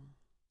 album.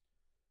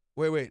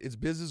 Wait. It's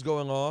Biz is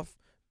going off.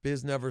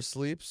 Biz never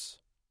sleeps.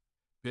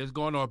 Biz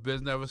going off.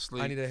 Biz never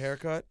sleeps. I need a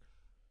haircut.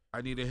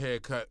 I need a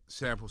haircut.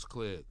 Samples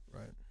cleared.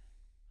 Right.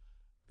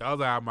 The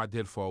other album I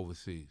did for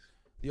overseas.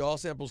 The All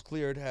Samples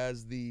Cleared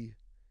has the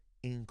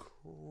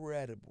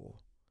incredible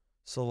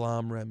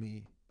Salam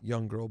Remy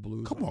Young Girl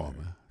Blues. Come on,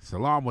 man.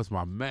 Salam was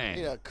my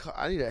man.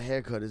 I Need a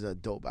Haircut is a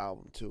dope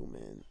album too,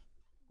 man.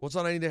 What's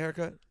on I Need a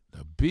Haircut?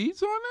 The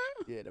beats on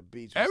there? Yeah, the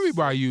beats. was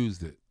Everybody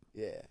used it. sick.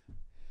 Yeah.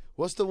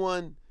 What's the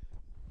one?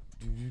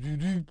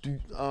 I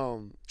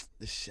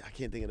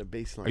can't think of the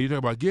bass Are line. you talking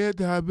about Get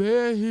That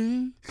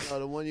Baby? No,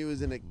 the one you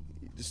was in a,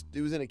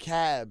 he was in a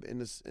cab in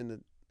the.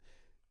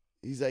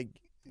 He's like,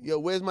 yo,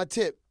 where's my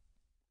tip?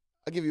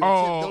 I'll give you a tip.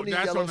 Oh, Don't need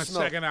that's yellow on the snow.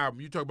 second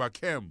album. You talk about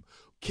Kim.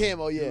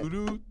 Kim, oh yeah.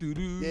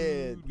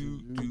 Yeah.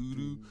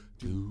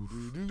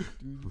 Yeah.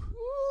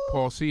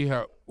 Paul C.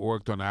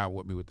 worked on the album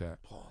with me with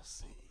that. Paul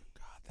C.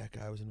 God, that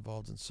guy was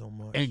involved in so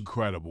much.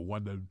 Incredible.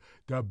 One of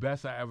the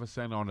best I ever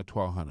sang on the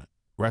 1200.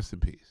 Rest in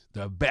peace.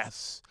 The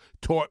best.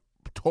 Taught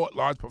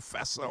large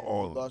professor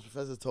all of Large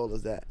Professor told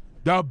us that.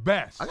 the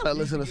best. I gotta He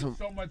listen used to get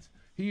so much.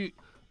 He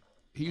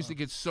used to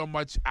get so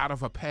much out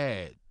of a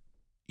pad.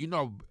 You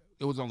know,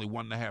 it was only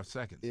 1.5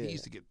 seconds. Yeah. He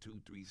used to get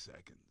 2-3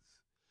 seconds.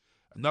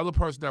 Another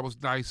person that was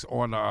nice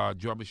on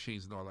drum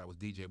machines and all that was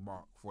DJ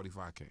Mark,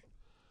 45K.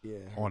 Yeah.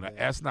 On an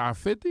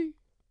S950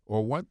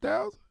 or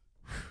 1000.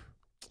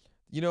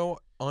 You know,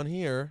 on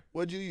here,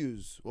 What'd you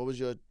use? What was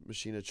your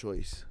machine of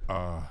choice?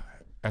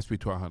 SP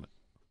 1200.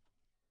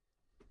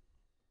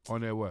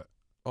 On there what?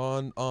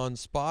 on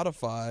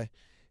Spotify,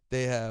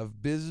 they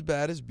have Biz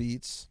Bad as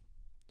Beats,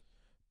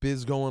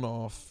 Biz Going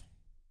Off,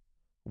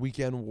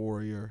 Weekend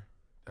Warrior.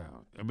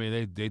 I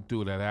mean, they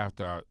threw that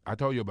after. I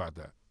told you about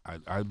that. I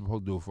was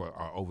supposed to do it for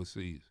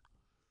overseas.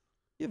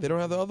 Yeah, they don't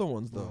have the other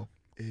ones though.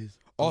 Is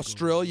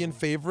Australian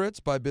Favorites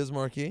by Biz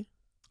Markie.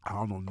 I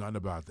don't know nothing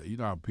about that. You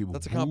know how people.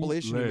 That's a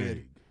compilation you made.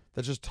 bootleg.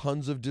 That's just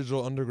tons of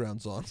Digital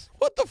Underground songs.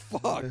 What the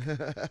fuck?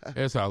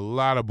 There's a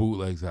lot of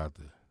bootlegs out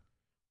there.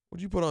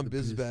 What'd you put on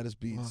Biz Biz Bad as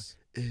Beats?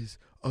 is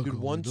Dude,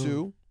 1,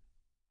 2,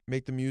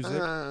 make the music.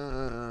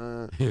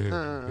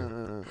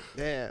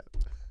 Yeah.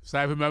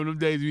 Cypher, remember them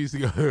days we used to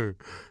go?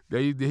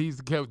 They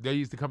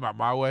used to come out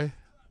my way.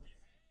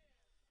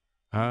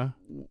 Huh?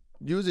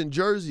 You was in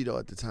Jersey though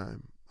at the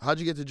time. How'd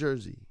you get to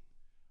Jersey?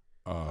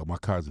 My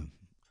cousin.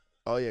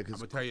 Oh yeah, I'm because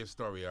gonna tell you a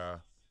story.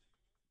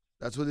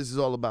 that's what this is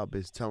all about,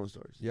 Biz. Telling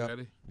stories. Yep,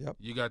 Ready? Yep.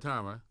 You got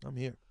time, right? I'm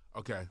here.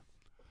 Okay.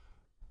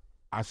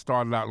 I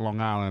started out in Long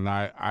Island.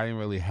 I didn't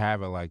really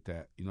have it like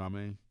that. You know what I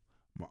mean?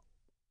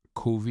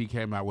 Cool V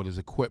came out with his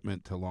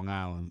equipment to Long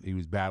Island. He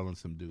was battling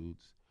some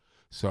dudes.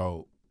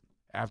 So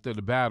after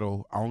the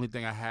battle, the only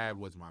thing I had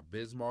was my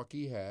Biz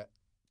Markie hat.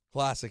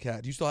 Classic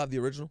hat. Do you still have the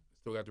original?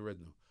 Still got the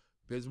original.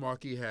 Biz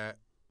Markie hat,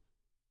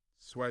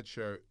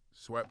 sweatshirt,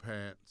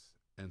 sweatpants,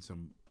 and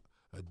some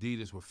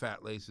Adidas with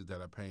fat laces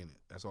that I painted.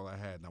 That's all I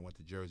had. And I went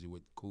to Jersey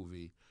with Cool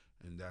V,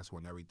 and that's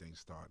when everything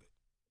started.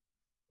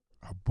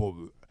 What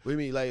do you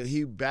mean? Like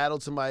he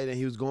battled somebody, then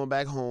he was going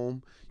back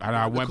home. And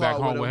I went back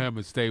home with him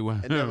and stayed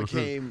with him. and never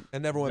came.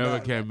 And never went Never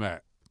back. came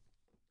back.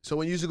 So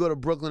when you used to go to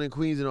Brooklyn and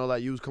Queens and all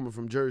that, you was coming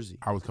from Jersey.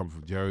 I was coming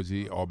from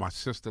Jersey, or my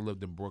sister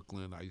lived in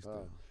Brooklyn. I used to,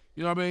 Oh.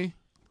 you know what I mean?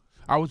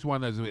 I was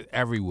one that's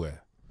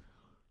everywhere.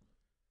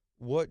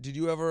 What did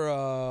you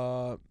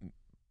ever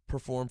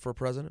perform for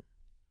president?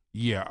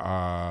 Yeah,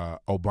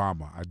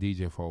 Obama. I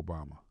DJ for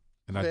Obama,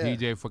 and I Yeah.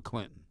 DJ for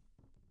Clinton,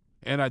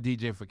 and I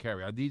DJ for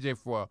Kerry. I DJ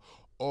for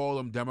all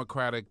them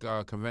Democratic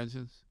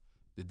conventions,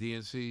 the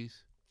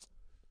DNCs.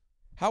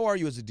 How are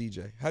you as a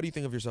DJ? How do you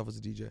think of yourself as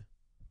a DJ?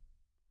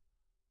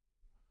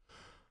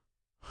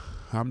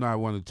 I'm not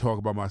one to talk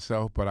about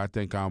myself, but I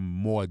think I'm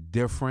more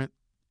different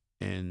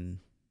and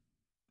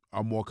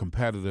I'm more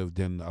competitive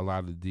than a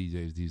lot of the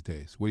DJs these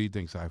days. What do you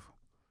think, Cypher?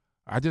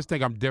 I just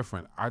think I'm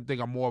different. I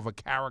think I'm more of a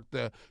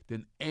character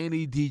than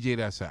any DJ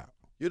that's out.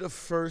 You're the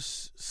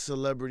first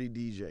celebrity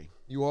DJ.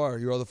 You are.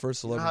 You are the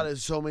first You know how celebrity.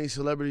 there's so many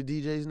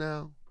celebrity DJs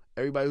now?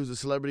 Everybody who's a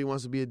celebrity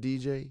wants to be a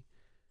DJ.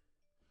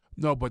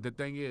 No, but the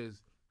thing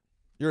is,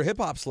 You're a hip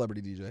hop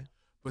celebrity DJ.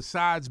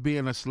 besides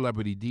being a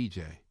celebrity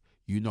DJ,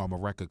 you know I'm a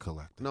record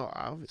collector.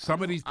 No,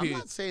 Some of these I'm people-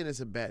 not saying it's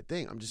a bad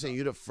thing. I'm just saying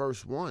you're the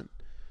first one.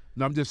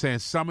 No, I'm just saying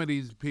some of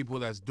these people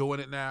that's doing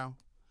it now,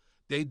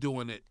 they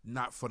doing it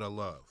not for the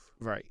love.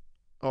 Right.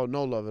 Oh,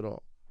 no love at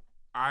all.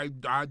 I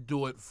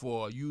do it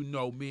for, you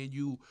know, me and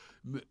you,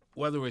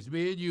 whether it's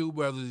me and you,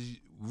 whether it's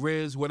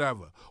Riz,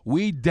 whatever.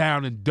 We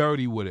down and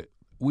dirty with it.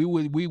 We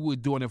were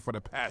doing it for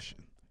the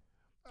passion.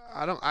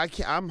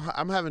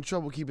 I'm having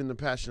trouble keeping the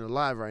passion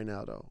alive right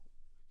now though.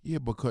 Yeah,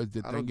 because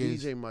the I thing don't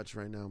is, DJ much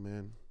right now,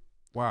 man.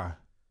 why?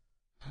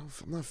 I'm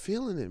not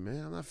feeling it,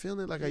 man. I'm not feeling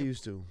it like I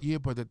used to. Yeah,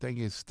 but the thing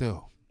is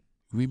still,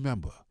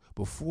 remember,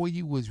 before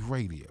you was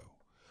radio.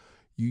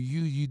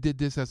 You did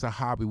this as a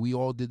hobby. We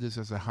all did this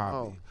as a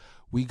hobby. Oh.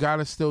 We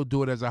gotta still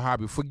do it as a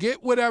hobby.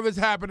 Forget whatever's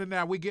happening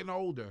now. We're getting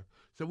older,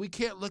 so we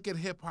can't look at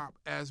hip hop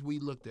as we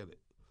looked at it.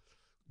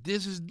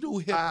 This is new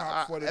hip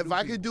hop for the If new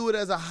I could people. do it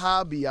as a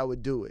hobby, I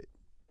would do it.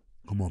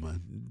 Come on,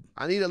 man.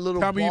 I need a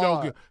little Tell me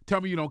bar.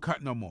 Tell me you don't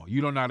cut no more.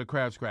 You don't know how to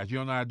crab scratch. You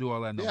don't know how to do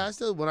all that no Yeah, more. I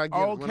still when I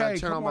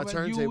turn on my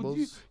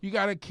turntables. You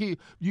gotta keep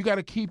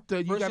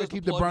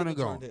the burner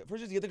going.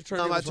 First, you get the turntables.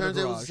 No, my from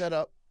the turntables garage. set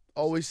up.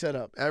 Always set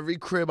up. Every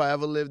crib I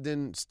ever lived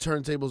in,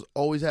 turntables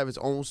always have its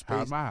own space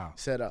How's my house?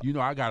 set up. You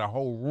know, I got a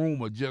whole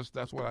room of just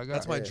that's what I got.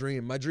 That's my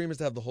dream. My dream is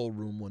to have the whole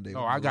room one day.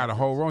 No, with I my got a records.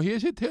 whole room.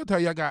 Here's your tell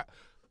you, I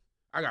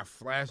got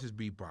Flash's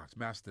beatbox,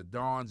 Master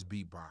Don's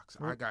beatbox.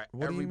 I got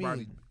what do you everybody.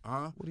 mean?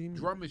 Huh? What do you mean?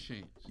 Drum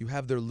machines. You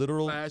have their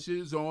literal.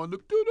 Flashes on the.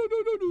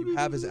 You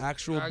have his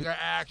actual. I got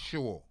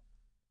actual.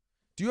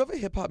 Do you have a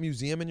hip hop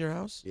museum in your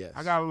house? Yes.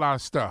 I got a lot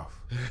of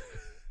stuff.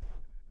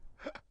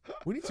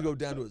 We need to go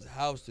down to his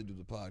house to do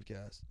the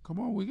podcast. Come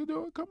on, we can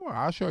do it. Come on,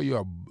 I'll show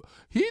you.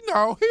 He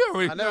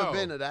already I never know.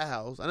 been to that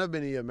house. I never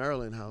been to your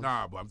Maryland house.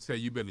 Nah, but I'm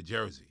saying you've been to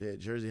Jersey. Yeah,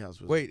 Jersey house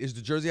was. Wait, is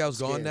the Jersey house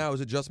gone Scam. now?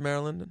 Is it just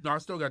Maryland? No, I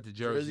still got the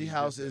Jersey. Jersey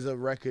house is a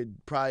record,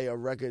 probably a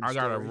record. I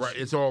got storage.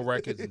 it's all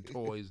records and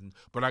toys,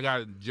 but I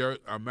got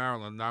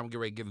Maryland. Now I'm getting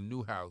ready to get a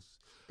new house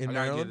In I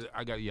gotta Maryland?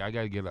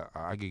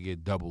 I could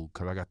get double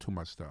because I got too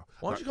much stuff.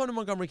 Why don't you come to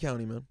Montgomery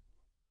County, man?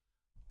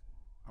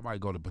 I might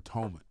go to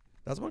Potomac.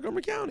 That's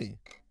Montgomery County.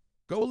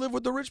 Go live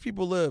where the rich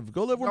people live.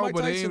 Go live where No, Mike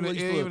but it Tyson ain't used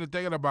to even live.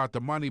 thinking about the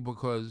money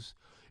because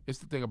it's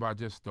the thing about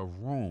just the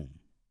room.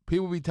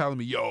 People be telling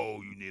me,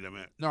 "Yo, you need a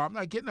man." No, I'm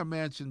not getting a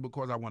mansion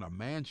because I want a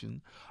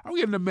mansion. I'm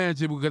getting a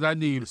mansion because I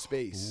need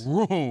space.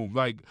 room.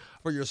 Like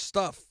For your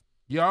stuff.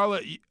 y'all,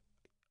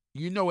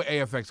 you know what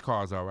AFX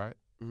cars are, right?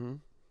 Mm-hmm.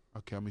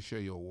 Okay, let me show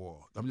you a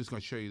wall. I'm just gonna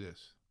show you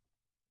this.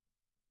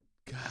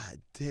 God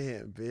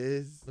damn,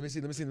 Biz. Let me see.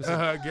 Against Let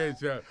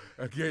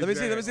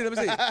me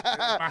see.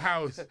 My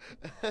house.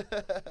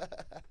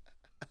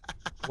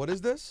 What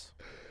is this?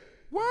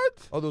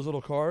 What? Oh, those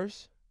little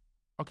cars?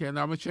 Okay,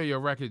 now I'm gonna show you a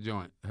record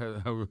joint.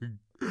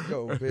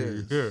 Yo,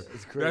 Biz.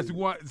 It's crazy. That's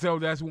one. So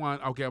that's one.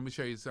 Okay, I'm gonna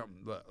show you something.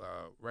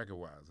 Record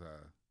wise,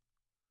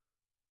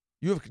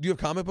 Do you have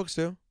comic books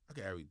too? I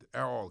got everything.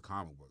 All the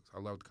comic books. I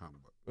love the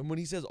comic book. And when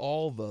he says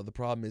all the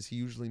problem is he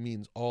usually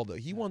means all the.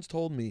 He once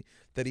told me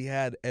that he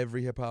had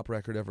every hip hop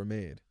record ever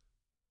made.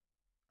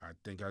 I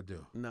think I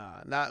do.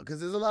 Nah, because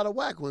there's a lot of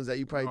whack ones that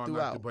you probably No, threw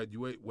not out. the- but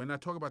we're not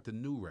talking about the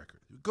new record.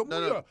 Come No,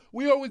 on, no.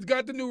 we always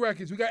got the new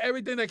records. We got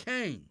everything that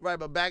came. Right,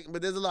 but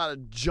there's a lot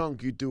of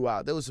junk you threw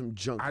out. There was some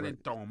junk. I right?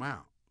 didn't throw them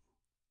out.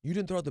 You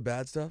didn't throw out the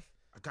bad stuff?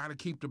 I gotta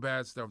keep the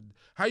bad stuff.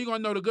 How you gonna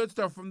know the good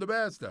stuff from the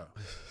bad stuff?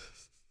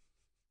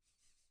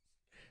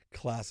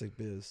 Classic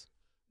Biz.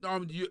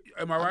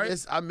 Am I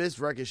right? I miss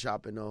record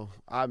shopping though.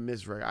 I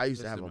miss record. I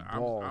used to have a Listen,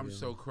 ball. I'm man.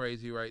 so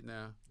crazy right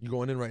now. You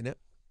going in right now?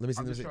 Let me see.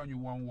 I'm Let me just see. showing you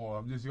one wall.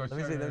 I'm just gonna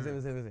Let me see. Let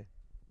me see. Let me see.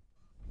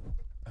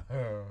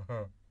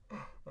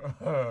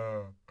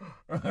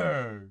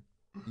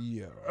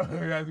 Yo.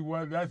 That's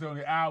one. That's on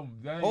the album.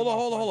 That ain't Hold my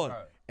on. first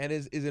cut. And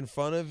is in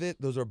front of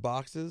it? Those are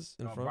boxes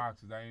in No front.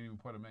 boxes. I ain't even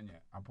put them in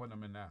yet. I'm putting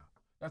them in now.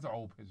 That's an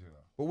old picture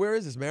though. But where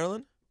is this?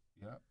 Maryland?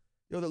 Yep.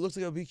 Yo, that looks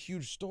like a big,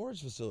 huge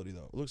storage facility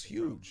though. It looks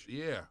huge.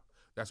 Yeah.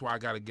 That's why I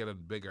got to get a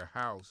bigger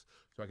house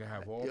so I can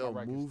have all Yo,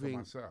 my records moving- for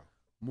myself.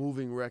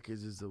 Moving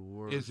records is the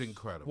worst. It's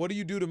incredible. What do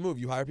you do to move?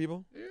 You hire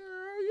people? Yeah.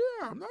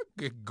 I'm not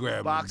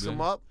grabbing Box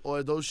them up,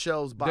 or those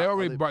shelves box. They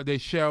already they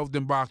shelved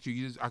and boxed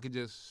you. I could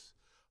just,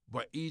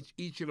 but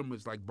each of them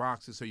is like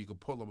boxes, so you can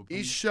pull them.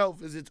 Each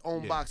shelf is its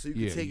own Yeah, box, so you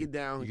yeah, can take you- it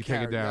down. you and can take it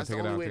carry down, That's take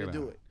the it only down, way take to it do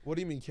down. it. What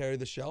do you mean carry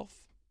the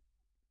shelf?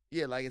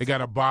 Yeah, like It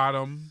got a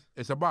bottom.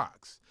 It's a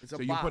box. It's a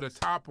so you put a box.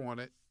 top on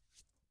it.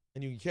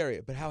 And you can carry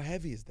it. But how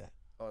heavy is that?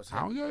 Oh, it's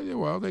How?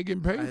 Well, they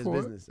getting paid not his for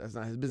business. That's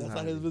not his business.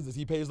 That's not his business.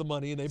 He pays the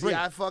money and they See, bring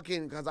I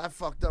it. because I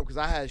fucked up because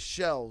I had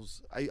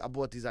shelves. I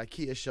bought these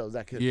IKEA shelves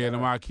that could. it. Yeah,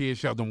 them IKEA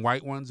shelf, them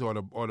white ones or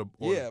the Or the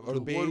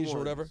wood beige ones. or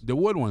whatever. the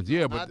wood ones.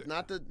 Yeah, but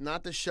not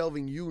the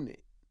shelving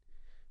unit.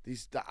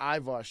 The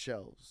Ivar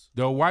shelves.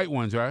 the white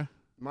ones, right?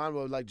 Mine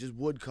were like just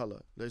wood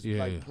color. There's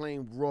Yeah, like yeah.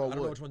 plain I raw don't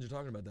know wood. which ones you're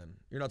talking about then.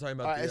 You're not talking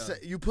about the,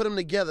 You put them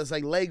together. It's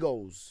like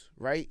Legos,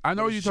 right? I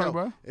know With what a you're talking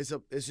shelf.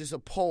 about. It's just a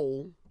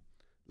pole,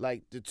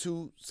 like the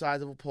two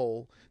sides of a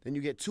pole. Then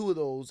you get two of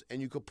those,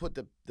 and you could put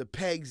the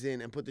pegs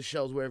in and put the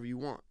shelves wherever you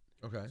want.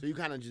 Okay. So you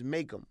kind of just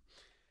make them.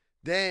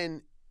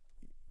 Then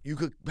you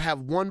could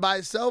have one by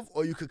itself,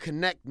 or you could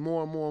connect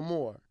more and more and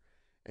more,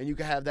 and you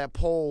could have that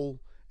pole.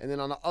 And then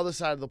on the other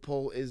side of the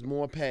pole is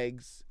more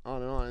pegs,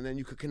 on, and then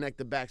you could connect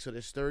the back so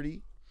they're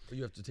sturdy. But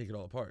you have to take it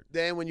all apart.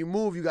 Then when you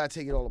move, you gotta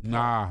take it all apart.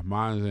 Nah,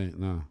 mine ain't.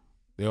 Nah,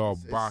 they all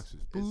It's-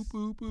 boxes. it's- Boop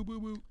boop boop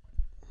boop boop.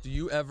 Do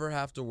you ever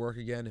have to work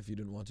again if you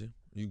didn't want to?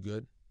 You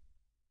good?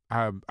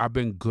 I've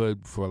been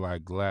good for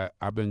like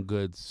I've been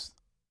good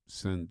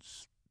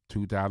since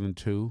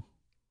 2002,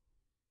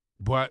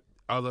 but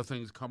other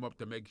things come up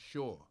to make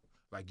sure.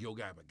 Like Yo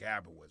Gabba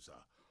Gabba was a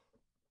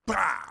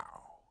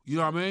bow. You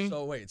know what I mean?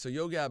 So wait, so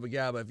Yo Gabba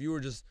Gabba, if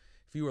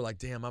if you were like,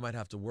 damn, I might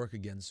have to work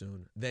again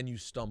soon, then you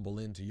stumble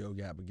into Yo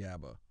Gabba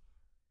Gabba,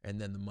 and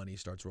then the money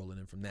starts rolling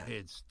in from that.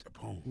 It's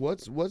boom. What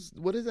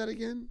is that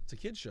again? It's a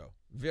kid's show.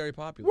 Very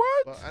popular.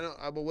 What? I don't.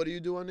 But what do you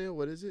do on there?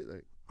 What is it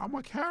like? I'm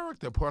a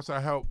character. Plus,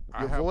 I help.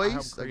 Your I help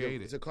voice?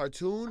 create It's it. a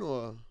cartoon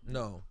or?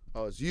 No,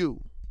 Oh, it's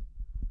you.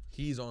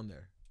 he's on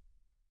there.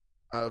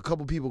 A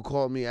couple people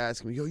called me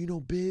asking me, yo, you know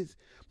Biz?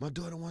 My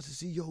daughter wants to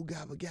see Yo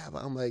Gabba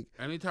Gabba. I'm like,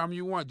 Anytime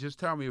you want, just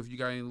tell me if you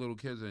got any little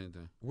kids or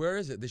anything. Where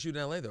is it? They shoot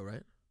in L.A. though,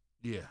 right?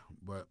 Yeah,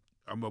 but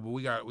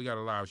we got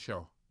a live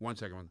show. 1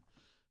 second.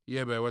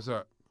 Yeah, babe, what's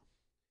up?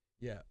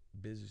 Yeah,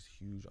 Biz is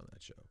huge on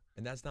that show,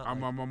 and that's not.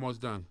 I'm like, almost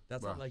done.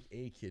 that's Bye. not like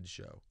a kid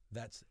show.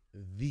 That's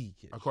the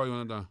kid. I'll call you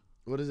when I'm done.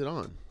 what is it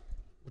on?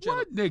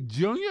 What, Nick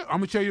Jr.? I'm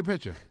gonna show you a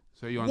picture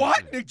so you What,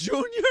 understand. Nick Jr.?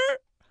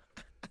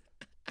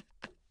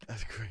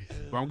 That's crazy.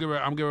 But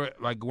I'm giving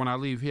like when I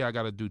leave here, I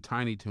gotta do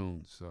Tiny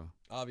Toons. So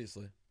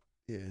Obviously.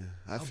 Yeah,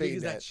 I How big figured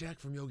is that. that check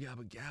from Yo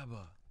Gabba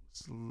Gabba?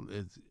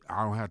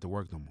 I don't have to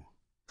work no more.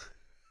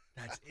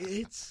 That's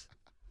it.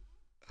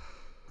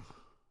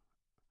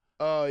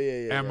 Oh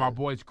yeah. And my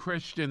boys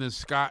Christian and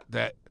Scott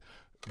that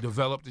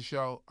developed the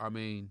show. I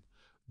mean,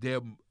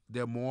 they're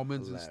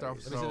Mormons and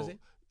stuff. Hilarious. Let me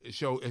see,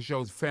 So it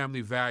shows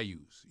family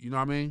values. You know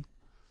what I mean?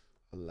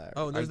 Hilarious.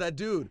 Oh, and there's that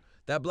dude,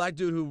 that black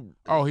dude who.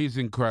 Oh, he's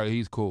incredible.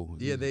 He's cool.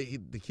 Yeah,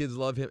 the kids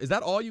love him. Is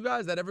that all you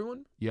guys? Is that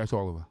everyone? Yeah, it's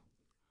Oliver.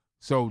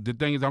 So the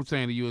thing is, I'm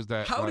saying to you is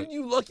that How like, did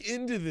you look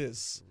into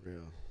this?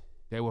 Real.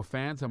 they were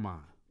fans of mine,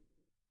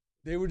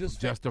 They were just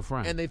just a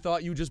friend. and they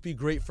thought you'd just be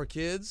great for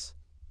kids.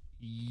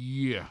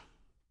 Yeah.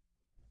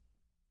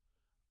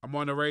 I'm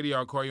on the radio.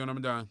 I'll call you when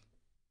I'm done.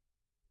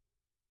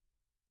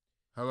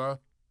 Hello?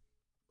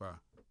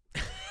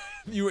 Bye.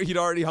 He'd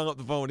already hung up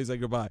the phone when he said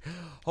goodbye.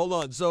 Hold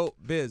on. So,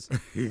 Biz,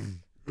 Yeah,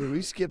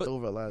 we skipped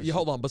over a lot of yeah,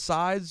 hold on.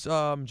 Besides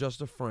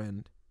Just a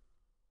Friend,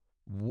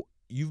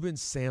 you've been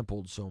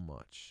sampled so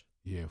much.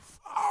 Yeah,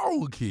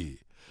 funky.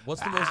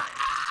 What's the most.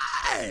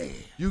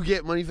 You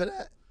get money for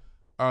that?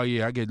 Oh,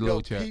 yeah, I get low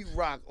Yo, checks. Pete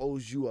Rock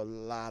owes you a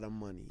lot of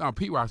money. No,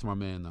 Pete Rock's my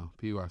man, though.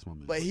 Pete Rock's my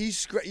man. But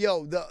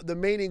the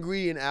main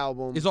ingredient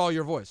album, It's all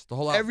your voice, the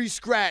whole album. every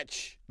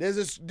scratch.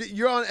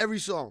 You're on every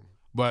song.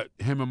 But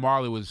him and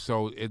Marley was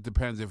so, it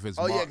depends if it's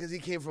Oh yeah, because he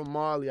came from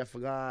Marley. I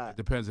forgot.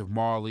 depends if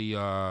Marley, gave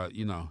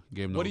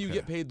him the What do you okay.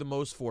 get paid the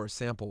most for,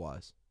 sample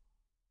wise?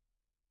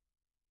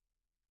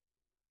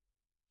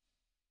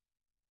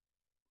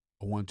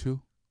 A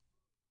 1-2?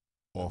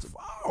 Or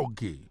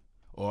funky?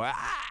 Or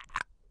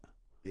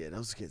Yeah,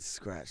 those get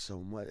scratched so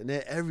much, and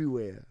they're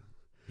everywhere.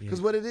 Yeah.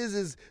 Because what it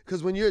is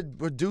because when you're a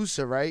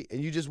producer, right,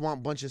 and you just want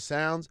a bunch of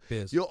sounds,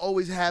 Biz. you'll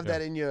always have Yeah.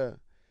 that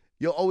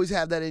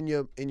in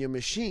your, in your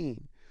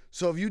machine.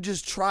 So if you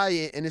just try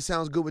it and it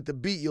sounds good with the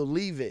beat, you'll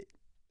leave it.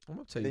 I'm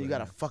gonna tell you. Then you right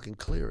gotta now. fucking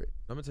clear it.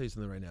 I'm gonna tell you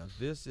something right now.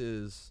 This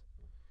is.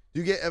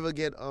 Do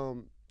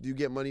you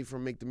get money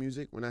from Make the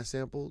Music when I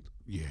sampled?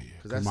 yeah, 'Cause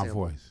because that's my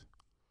sample. voice.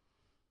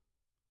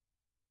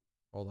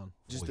 Hold on.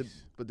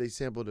 Voice. But they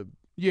sampled it.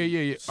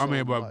 Yeah. so I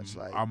mean, but much,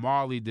 like-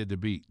 Marley did the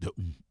beat.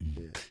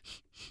 Yeah.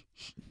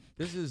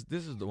 This is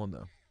the one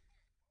though.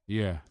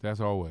 Yeah, that's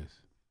always.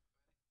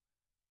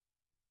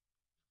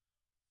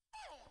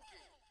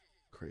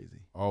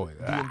 Crazy. Always.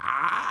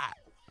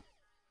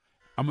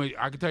 I mean,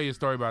 I can tell you a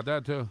story about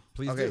that, too.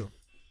 Please Okay. do.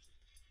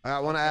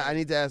 I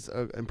need to ask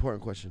an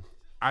important question.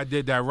 I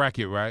did that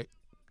record, right?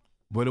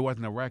 But it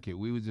wasn't a record.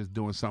 We was just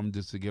doing something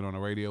just to get on the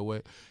radio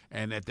with.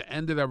 And at the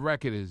end of that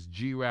record is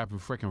G-Rap and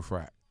Frickin'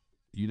 Frat.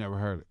 You never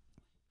heard it.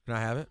 Can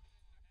I have it?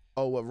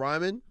 Oh, what,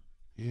 Ryman?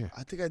 Yeah.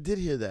 I think I did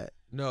hear that.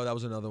 No, that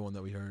was another one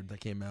that we heard that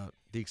came out.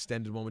 The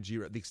extended one with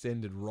G-Rap, the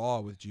extended Raw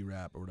with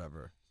G-Rap or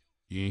whatever.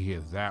 You ain't hear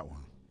that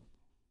one.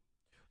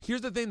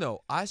 Here's the thing,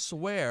 though. I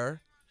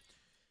swear,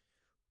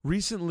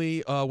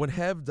 recently, when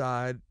Hev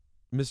died,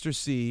 Mr.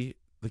 C,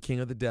 the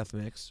king of the death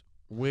mix,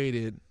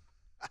 waited.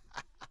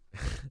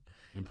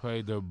 And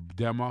played the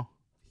demo.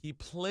 He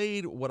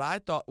played what I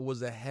thought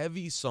was a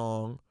heavy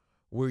song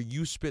where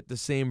you spit the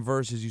same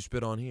verses you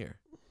spit on here.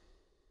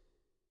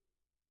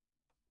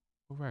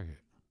 What record?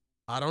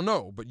 I don't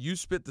know, but you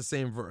spit the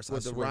same verse. What, I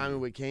the swear to Rhyming you.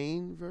 with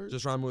Kane verse?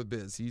 Just rhyming with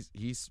Biz.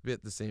 He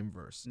spit the same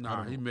verse. I Nah,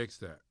 don't he know.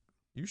 mixed that.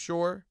 You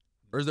sure?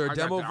 Or is there a I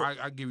demo?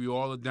 I give you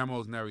all the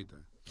demos and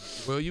everything.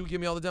 Will you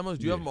give me all the demos?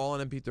 Do you have Yeah. them all on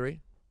MP3?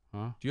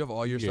 Huh? Do you have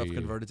all your Yeah, stuff yeah.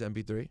 converted to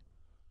MP3?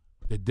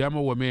 The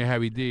demo with me and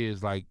Heavy D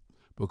is like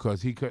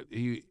because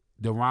the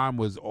rhyme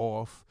was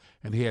off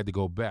and he had to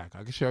go back.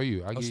 I can show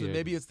you. Oh, so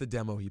maybe it's the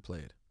demo he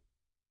played.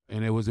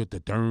 And it was at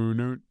the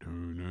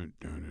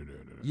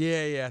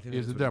Yeah, I think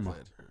Here's that's the what he demo.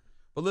 played.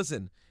 But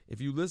listen, if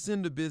you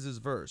listen to Biz's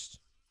verse,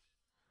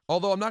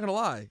 although I'm not gonna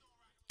lie,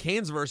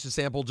 Kane's verse is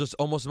sampled just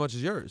almost as much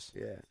as yours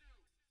Yeah.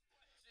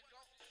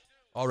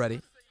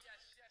 already.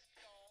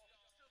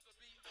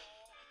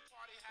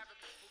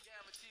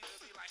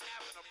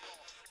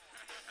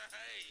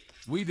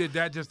 We did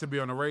that just to be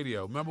on the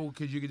radio. Remember,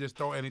 because you could just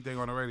throw anything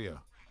on the radio.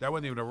 That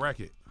wasn't even a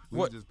record. We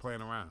What? were just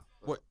playing around.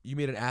 What, you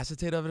made an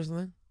acetate of it or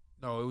something?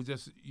 No, it was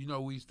just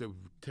we used to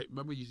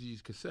remember you used to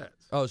use cassettes.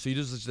 Oh, so you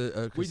just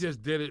We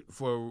just did it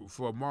for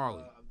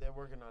Marley. They're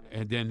working on it.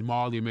 and then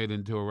Marley made it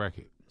into a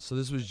record. So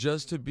this was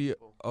just to be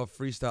a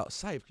freestyle.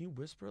 Saif, can you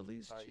whisper at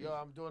least? Sorry, yo,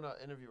 I'm doing an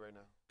interview right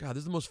now. God, this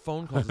is the most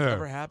phone calls that's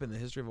ever happened in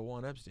the history of a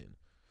Juan Epstein.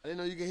 I didn't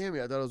know you could hear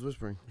me. I thought I was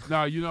whispering.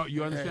 No, you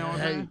understand what I'm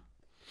Hey. saying?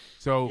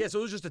 So Yeah, so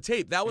it was just a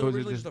tape. That was It was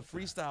originally just- just a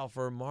freestyle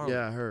for Marley.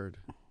 Yeah, I heard.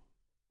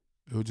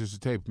 it was just a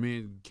tape. Me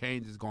and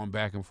Kane just going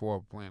back and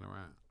forth playing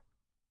around.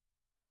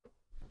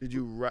 Did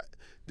you write?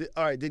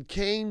 All right. Did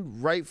Kane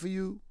write for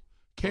you?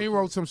 Kane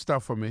wrote some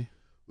stuff for me,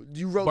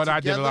 You wrote but together? I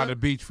did a lot of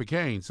beats for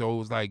Kane. So it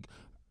was like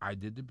I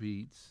did the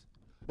beats.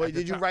 Wait, at the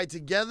did you time. write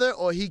together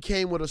or he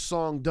came with a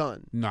song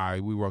done? Nah,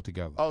 we wrote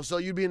together. Oh, so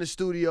you'd be in the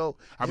studio.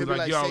 I He'll was be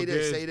like, like, yo,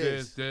 say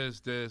this.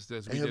 this.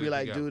 And We he'll did be it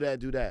like, together.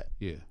 do that.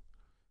 Yeah,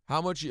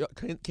 How much?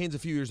 Kane's a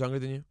few years younger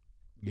than you.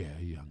 yeah,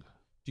 he younger.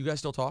 Do you guys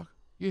still talk?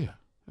 Yeah,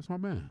 that's my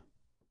man.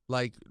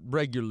 Like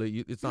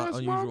regularly? It's not that's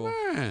unusual.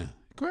 my man.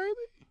 Crazy.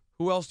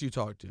 Who else do you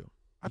talk to?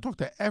 I talk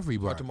to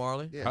everybody. Talk to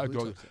Marley? Yeah, I, we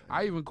talk- talk to-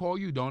 I even call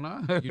you, don't I?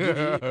 You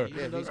do?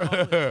 You does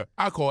call me?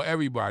 I call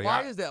everybody.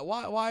 Why is that?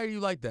 Why are you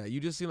like that? You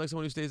just seem like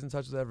someone who stays in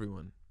touch with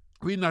everyone.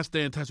 We not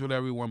stay in touch with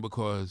everyone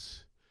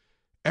because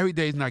every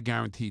day is not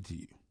guaranteed to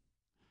you.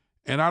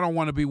 And I don't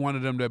want to be one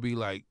of them that be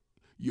like,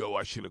 yo,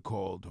 I should have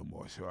called him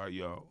or so,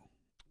 yo.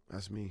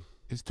 That's me.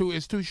 It's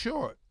too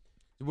short.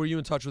 Were you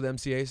in touch with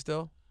MCA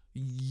still?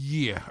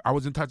 Yeah. I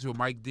was in touch with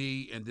Mike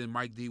D, and then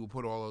Mike D would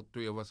put all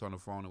three of us on the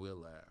phone and we'll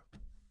laugh.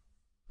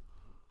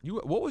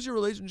 What was your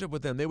relationship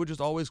with them? They would just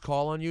always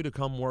call on you to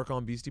come work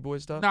on Beastie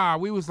Boys stuff? Nah,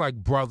 we was like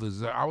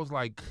brothers. I was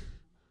like,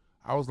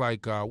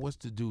 what's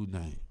the dude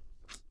name?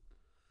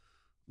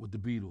 With the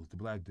Beatles, the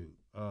black dude.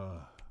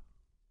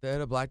 They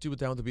had a black dude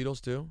down with the Beatles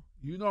too?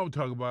 You know what I'm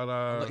talking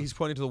about. He's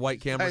pointing to the white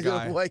camera I know,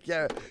 guy. like,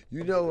 yeah,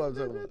 you know what I'm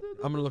talking about.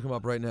 I'm going to look him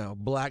up right now.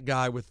 Black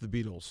guy with the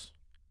Beatles.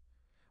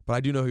 But I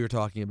do know who you're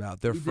talking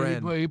about. Their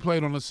friend. He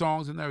played on the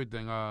songs and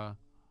everything. I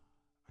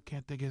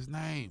can't think of his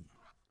name.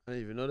 I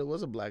didn't even know there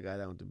was a black guy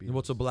down to be.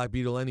 What's a black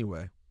Beatle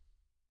anyway?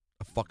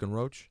 A fucking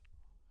roach?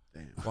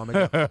 Damn.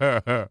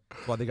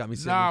 Why they got me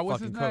saying Nah, the what's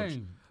fucking his coach.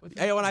 name? What's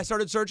his Hey, when I name?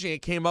 started searching,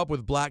 it came up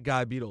with black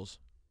guy Beatles.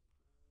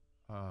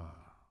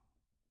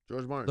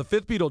 George Martin. The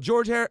fifth Beatle,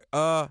 George Harrison.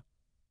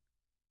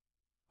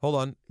 Hold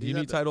on. Do He's you not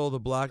need the- title of the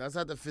black? That's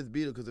not the fifth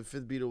Beatle because the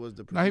fifth Beatle was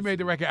the. No, he made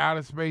the producer. record Out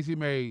of Space. He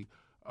made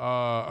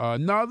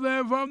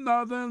Nothing from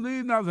Nothing,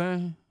 Leave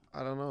Nothing.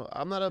 I don't know.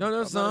 I'm not a. No, no, I'm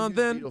not a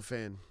something. huge Beatle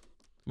fan.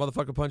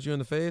 Motherfucker punch you in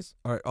the face?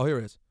 All right. Oh, here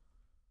it is.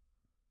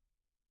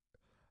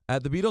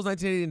 At the Beatles'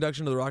 1980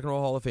 induction to the Rock and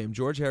Roll Hall of Fame,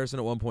 George Harrison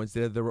at one point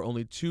stated there were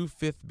only two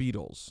fifth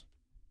Beatles.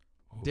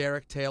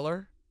 Derek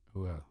Taylor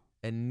Who else?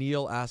 and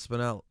Neil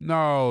Aspinall.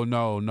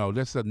 No.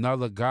 That's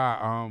another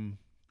guy.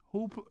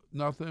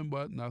 Nothing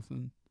but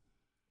nothing.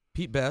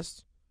 Pete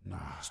Best. Nah.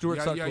 Stuart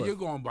yeah, Sutcliffe. You're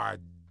going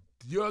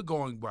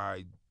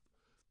by.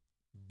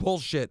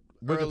 Bullshit.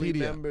 Early Wikipedia.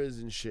 members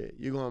and shit.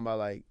 You're going by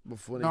like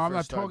before they No, I'm first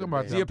not started talking the about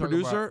band. Is he a I'm talking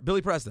producer? about-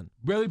 Billy Preston.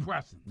 Billy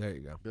Preston. There you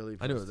go. Billy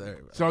I knew it was Preston.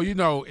 there.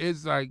 So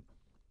it's like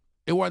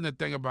it wasn't a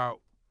thing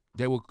about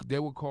they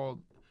were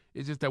called.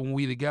 It's just that when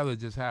we together, it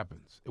just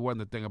happens. It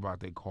wasn't a thing about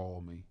they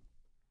call me.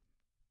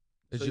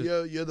 It's So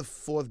just, you're the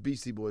fourth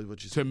Beastie Boys,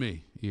 what you To said.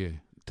 me, yeah.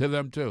 To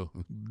them too.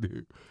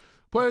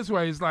 Put it this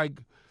way, it's like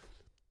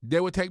they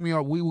would take me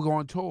on. We would go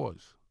on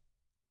tours.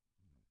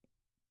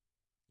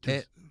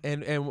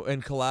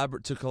 and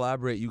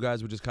collaborate, you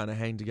guys would just kind of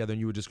hang together and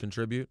you would just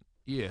contribute.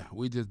 Yeah,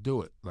 we just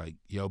do it. Like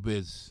Yo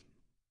Biz.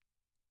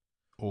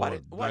 Or Why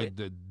like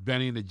the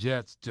Benny and the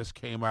Jets just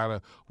came out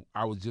of.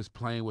 I was just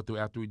playing with them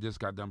after we just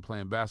got done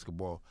playing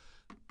basketball,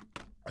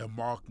 and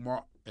Mark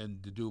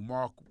and the dude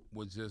Mark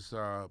was just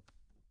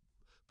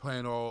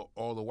playing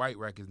all the white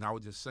records, and I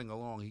would just sing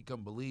along. He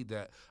couldn't believe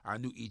that I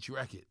knew each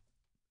record.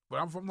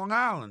 But I'm from Long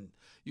Island.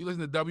 You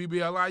listen to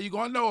WBLI, you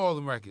gonna know all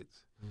the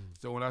records.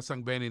 So when I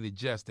sung Benny and the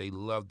Jets, they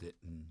loved it.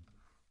 And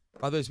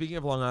By the way, speaking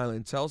of Long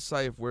Island, tell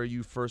Syfe where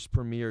you first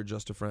premiered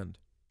Just a Friend.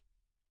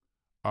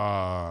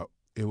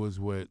 it was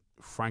with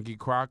Frankie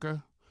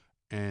Crocker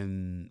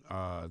and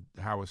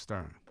Howard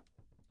Stern.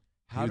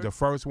 He was the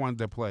first one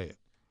to play it.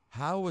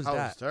 How was Howard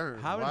that? Stern.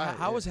 How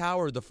Why? was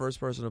Howard the first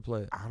person to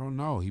play it? I don't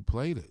know. He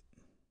played it.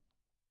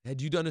 Had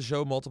you done a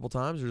show multiple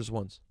times or just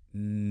once?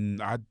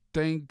 I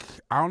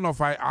don't know if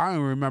I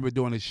don't remember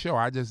doing a show.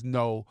 I just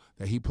know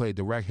that he played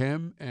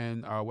him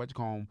and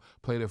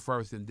played it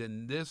first, and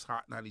then this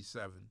Hot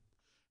 97,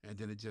 and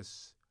then it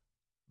just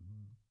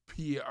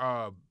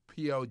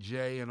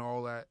PLJ and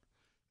all that.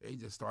 They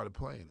just started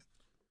playing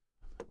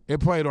it. It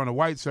played on the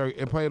white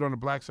circuit. It played on the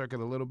black circuit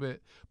a little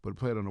bit, but it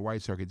played on the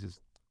white circuit. Just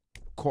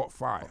caught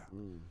fire.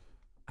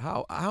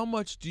 How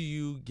much do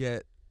you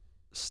get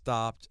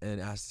stopped and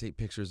asked to take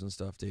pictures and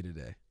stuff day to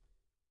day?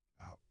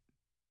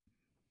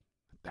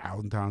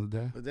 1,000 times a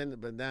day.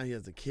 But now he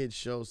has a kids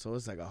show, so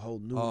it's like a whole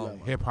new Oh,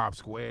 level. Hip hop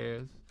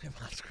squares.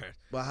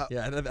 But how,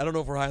 Yeah, and I don't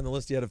know if we're high on the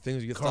list yet of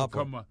things you get stopped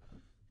for.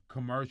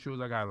 Commercials.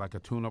 I got like a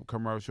tune-up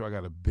commercial. I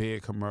got a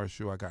big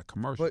commercial. I got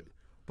commercials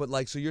But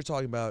like, so you're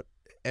talking about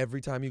every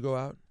time you go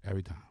out?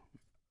 every time.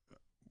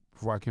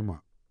 Before I came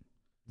up.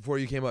 Before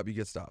you came up, you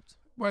get stopped.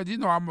 But you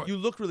know, I'm You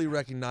look really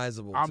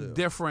recognizable, too.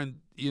 different.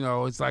 You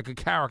know, it's like a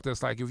character.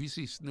 It's like if you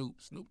see Snoop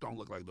don't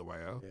look like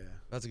nobody else. Yeah.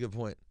 That's a good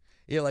point.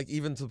 Yeah, like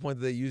even to the point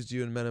that they used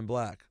you in Men in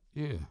Black.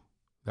 Yeah,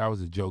 that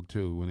was a joke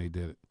too when they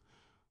did it.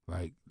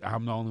 Like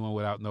I'm the only one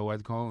without no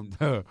what call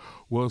him.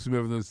 Will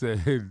Smith and them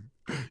said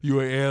you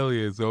an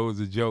alien, so it was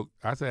a joke.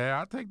 I said, hey,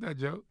 I'll take that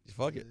joke.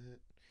 Fuck it.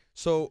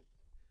 So,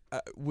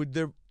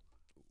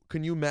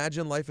 can you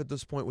imagine life at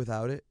this point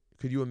without it?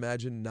 Could you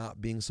imagine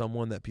not being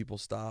someone that people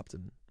stopped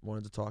and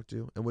wanted to talk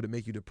to? And would it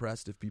make you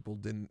depressed if people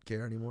didn't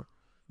care anymore?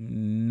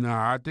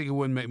 Nah, I think it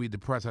wouldn't make me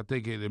depressed. I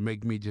think it'd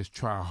make me just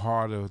try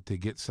harder to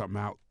get something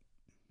out.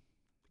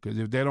 Because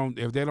if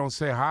they don't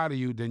say hi to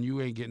you, then you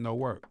ain't getting no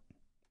work.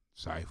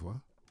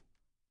 Cypher.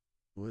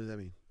 What does that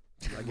mean?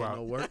 I get Well-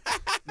 no work?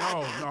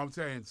 No, I'm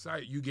saying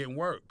you getting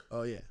work.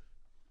 Oh, yeah.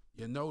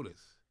 You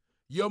notice.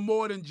 You're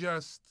more than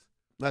just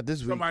Not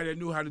this week. somebody that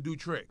knew how to do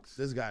tricks.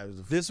 This guy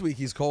was This week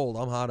he's cold.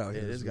 I'm hot out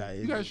yeah, here. this guy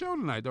is. You got a show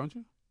tonight, don't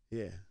you?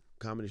 Yeah,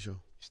 comedy show. You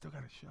still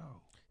got a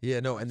show.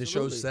 Yeah, no, and the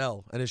shows Absolutely.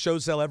 sell. And the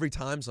shows sell every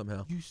time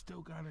somehow. You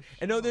still got a show.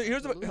 And no,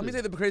 here's let me Absolutely.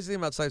 tell you the crazy thing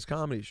about Sife's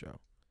comedy show.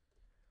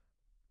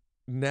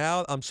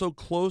 Now I'm so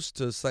close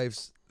to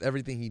Sife's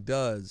everything he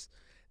does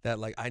that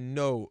like I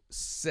know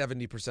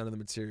 70% of the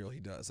material he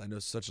does. I know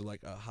such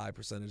a high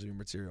percentage of your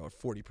material, or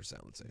 40%,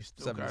 let's say.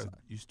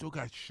 You still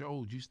got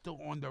shows. You still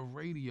on the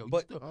radio.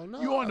 But- Oh,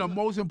 no, you're on the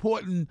most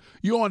important.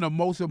 You're on the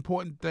most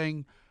important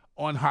thing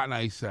on Hot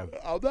 97.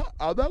 I'm not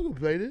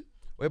complaining.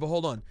 Wait, but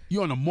hold on.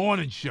 You're on the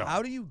morning show.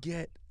 How do you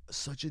get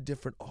such a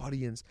different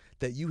audience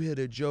that you hit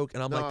a joke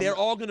and I'm No, like, I'm they're not-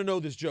 all gonna know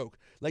this joke?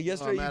 Like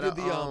yesterday I'm you at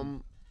did a,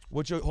 the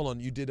what joke? Hold on,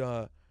 you did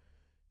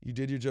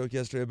your joke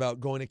yesterday about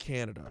going to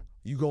Canada.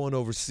 You going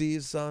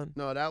overseas, son?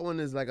 No, that one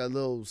is like a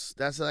little.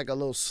 That's like a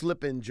little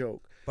slip-in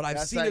joke. But I've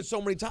That's seen like- it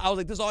so many times. I was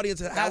like, this audience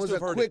has That was to a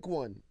have heard quick it.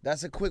 one.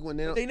 That's a quick one.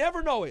 They don't, They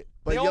never know it.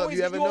 But They yo, always,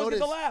 you ever always get the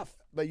notice- laugh.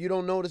 But you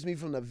don't notice me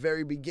from the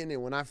very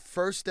beginning. When I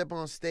first step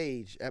on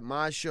stage at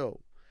my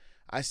show,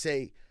 I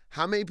say,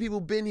 "How many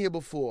people been here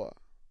before?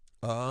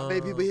 How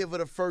many people here for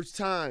the first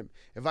time?"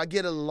 If I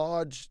get a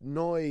large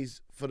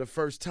noise for the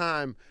first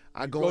time,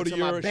 I go go to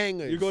into my your-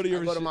 bangers. you go to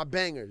your I go to shit. my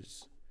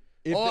bangers.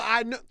 If Or the-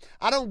 I know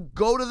I don't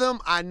go to them.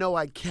 I know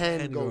I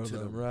can and go to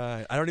them.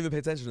 Right. I don't even pay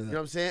attention to that. You know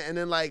what I'm saying? And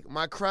then like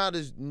my crowd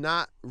is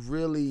not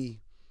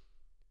really.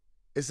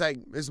 It's like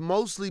it's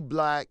mostly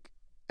black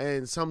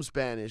and some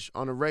Spanish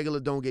on a regular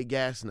Don't Get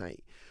Gas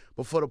night.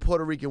 But for the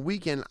Puerto Rican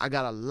weekend, I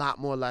got a lot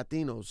more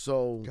Latinos.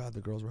 So God,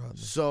 the girls were hot.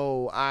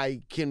 so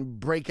I can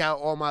break out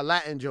all my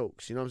Latin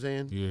jokes. You know what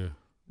I'm saying? Yeah.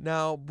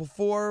 Now,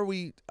 before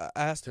we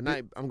ask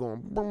Tonight I'm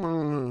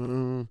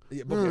going.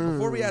 Yeah, okay,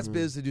 before we ask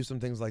Biz to do some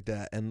things like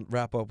that and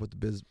wrap up with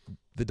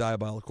the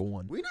diabolical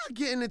one. We're not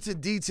getting into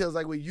details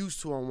like we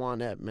used to on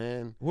Juanette,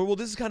 man. Well,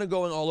 this is kind of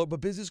going all over,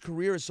 but Biz's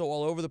career is so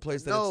all over the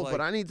place that No, it's like.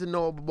 but I need to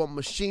know what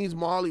machines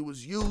Marley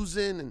was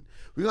using, and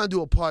we're gonna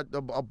do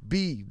a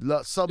B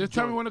sub. Just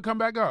tell me when to come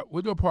back up.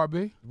 We'll do a part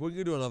B. We're going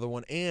to do another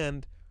one,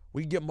 and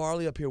we can get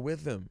Marley up here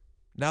with him.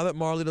 Now that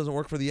Marley doesn't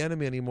work for the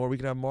enemy anymore, we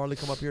can have Marley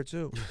come up here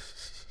too.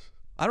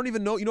 I don't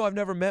even know. You know, I've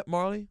never met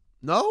Marley,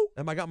 No,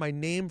 and I got my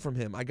name from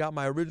him. I got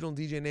my original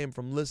DJ name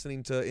from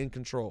listening to In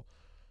Control.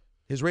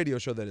 His radio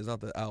show, that is, not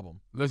the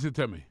album. Listen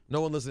to me.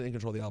 No one listened to In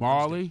Control, the album.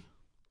 Marley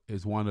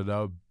is one of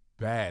the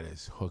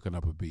baddest hooking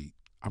up a beat.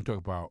 I'm talking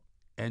about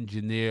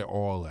engineer,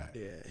 all that.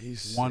 yeah,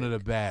 he's One of the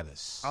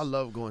baddest. I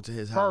love going to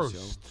his house,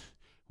 First.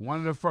 One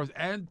of the first.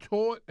 And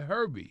taught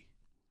Herbie.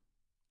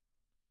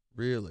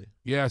 Really?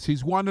 Yes,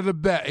 he's one of the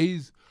best.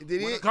 He's Did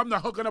when he- it come to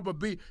hooking up a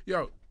beat,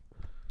 yo,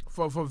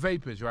 for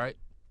vapors, right?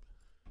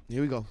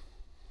 Here we go.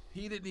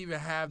 He didn't even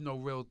have no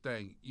real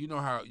thing. You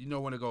know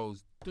when it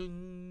goes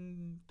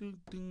ding ding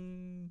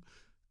ding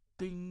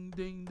ding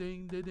ding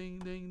ding ding ding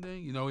ding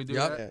ding. You know he did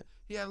Yep. that.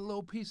 He had a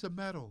little piece of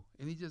metal,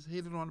 and he just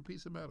hit it on a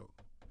piece of metal.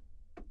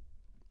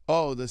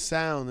 Oh, the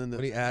sound and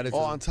When he added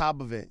all to on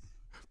top of it.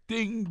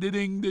 Ding ding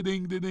ding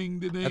ding ding ding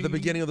ding. At the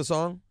beginning of the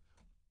song?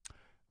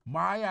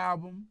 my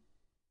album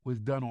was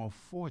done on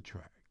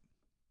 4-track.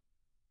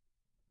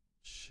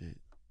 Shit,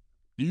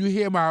 You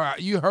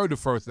heard the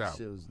first album.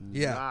 shit was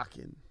Yeah.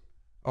 knocking.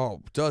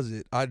 Oh, does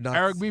it? I'd not.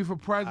 Eric B for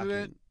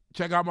president.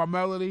 Check out my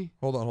melody.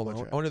 Hold on. Four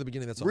track. Only the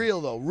beginning of that song. Real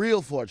though,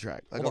 real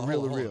 4-track, like Hold on, a real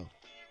hold on, to hold real.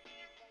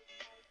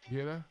 You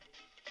hear that?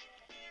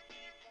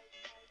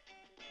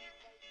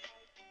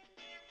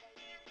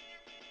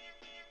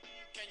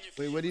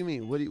 Wait, what do you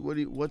mean?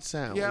 What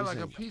sound? Yeah, What like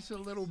you a saying? piece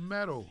of little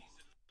metal,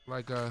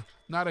 like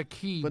not a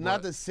key, But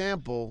not the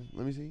sample.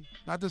 Let me see.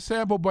 not the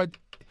sample, but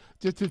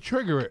just to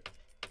trigger it.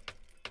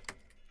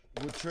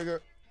 What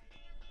trigger?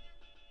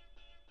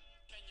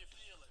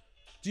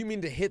 Do you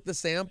mean to hit the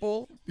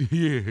sample Yeah,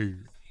 to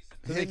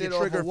Hitting make it it off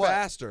trigger of what?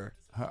 faster?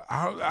 He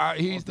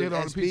Off did the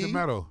on a piece of SB?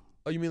 metal.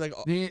 Oh, you mean like?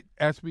 The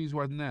SPs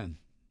wasn't then.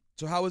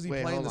 So how was he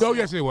Wait, playing hold the on. Oh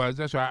yes, it was.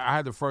 That's right. I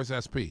had the first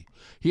SP.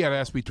 He had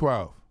an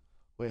SP12.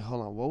 Wait,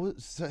 hold on. What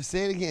was?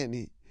 Say it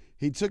again.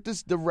 He took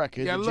the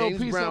record, He had the a little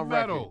James piece Brown of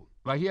metal. record.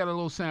 Like he had a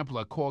little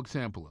sampler, a Korg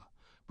sampler,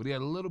 but he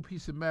had a little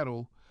piece of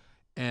metal,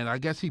 and I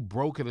guess he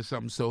broke it or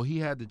something, so he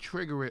had to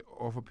trigger it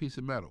off a piece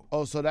of metal.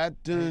 Oh, so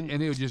that dun,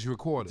 And he would just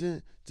record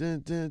it.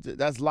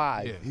 that's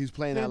live. Yeah. He was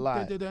playing that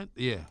live.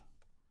 Yeah.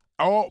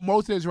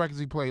 Most of his records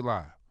he played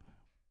live.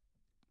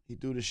 He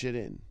threw the shit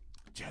in.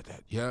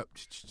 Yep.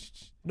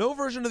 No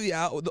version of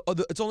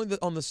it's only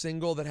on the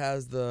single that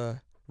has the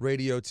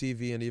radio,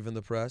 TV, and even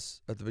the press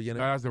at the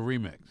beginning. That's the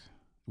remix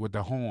with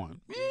the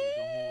horn.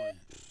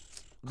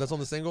 That's on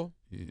the single?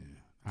 Yeah.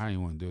 I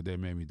didn't want to do it. They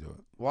made me do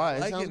it. Why? It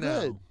like sounds it now.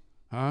 good.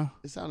 Huh?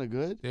 It sounded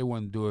good. They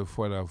wouldn't do it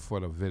for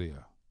the video.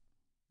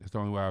 That's the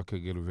only way I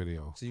could get a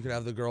video. So you could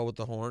have the girl with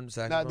the horn, Now,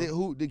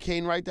 saxophone? did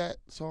Kane write that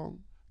song?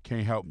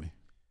 Can't help me.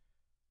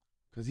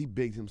 Because he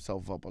bigged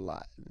himself up a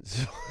lot.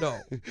 No.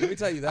 Let me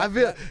tell you that. I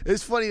feel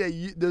it's funny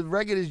that the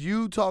record is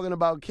you talking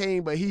about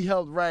Kane, but he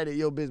helped write it.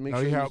 Yo, Biz, make No,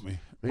 sure he you- helped me.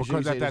 make sure you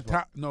Because say at this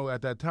that time,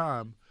 at that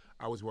time,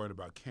 I was worried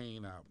about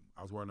Kane album.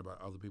 I was worried about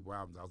other people's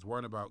albums. I was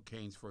worried about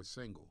Kane's first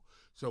single.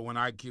 So when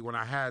I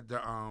had the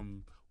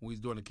when we was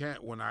doing the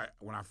when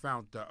I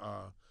found the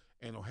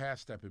Ain't No Half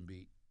Stepping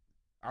beat,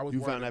 I was You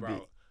worried found that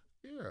about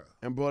yeah,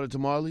 and brought it to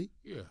Marley?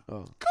 yeah.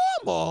 Oh.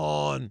 Come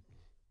on.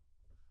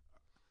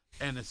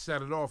 And to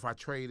set it off, I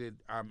traded.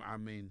 I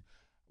mean,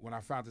 when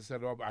I found to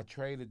set it off, I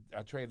traded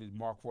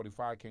Mark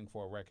 45 King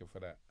for a record for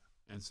that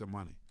and some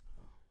money.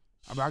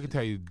 I mean, I can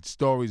tell you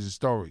stories and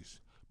stories,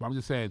 but I'm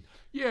just saying,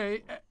 yeah,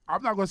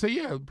 I'm not gonna say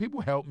yeah.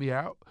 People helped me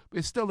out, but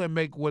it still didn't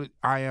make what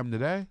I am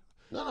today.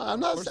 No, I'm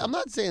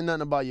not saying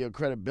nothing about your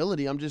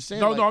credibility. I'm just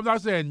saying. No, like, no, I'm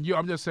not saying you.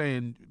 I'm just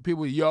saying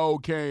people. Yo,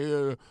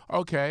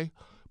 okay,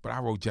 but I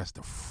wrote Just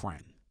a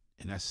Friend,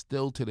 and that's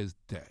still to this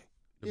day.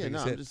 Yeah, no,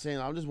 biggest I'm hit. just saying.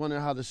 I'm just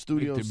wondering how the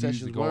studio the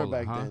sessions music were all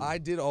back that, huh? then. I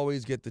did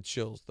always get the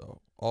chills,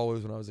 though.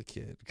 Always when I was a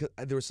kid. Because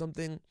there was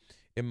something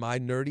in my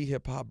nerdy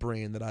hip-hop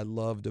brain that I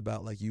loved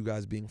about, like, you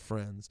guys being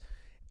friends.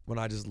 When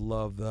I just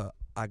loved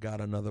I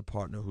got another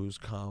partner who's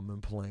calm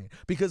and plain.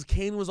 Because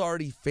Kane was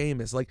already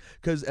famous. Like,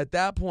 because at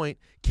that point,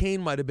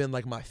 Kane might have been,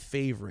 like, my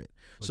favorite.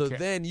 So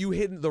then you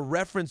hit the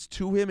reference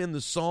to him in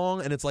the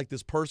song, and it's like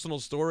this personal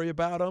story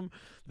about him.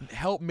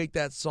 Helped make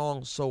that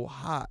song so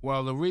hot.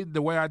 Well,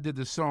 the way I did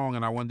the song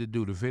and I wanted to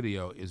do the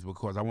video is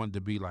because I wanted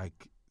to be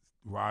like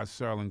Rod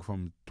Serling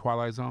from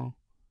Twilight Zone.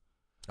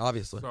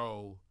 Obviously.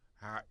 So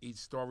how each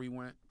story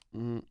went.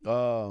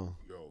 Oh,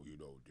 Yo, you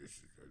know this is.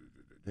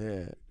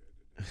 yeah.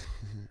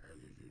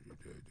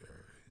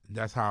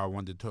 That's how I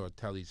wanted to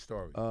tell each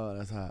story. Oh,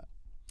 that's hot.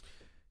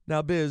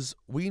 Now, Biz,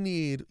 we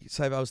need,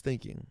 Saif, I was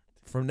thinking,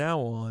 from now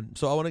on,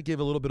 so I want to give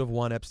a little bit of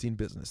Juan Epstein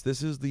business.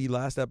 This is the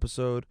last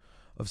episode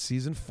of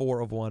season 4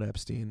 of Juan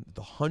Epstein,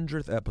 the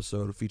 100th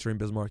episode featuring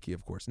Biz Markie,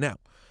 of course. Now,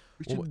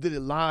 We should have did it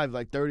live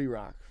like 30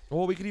 Rock.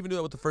 well, we could even do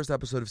that with the first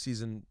episode of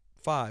season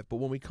 5, but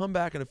when we come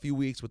back in a few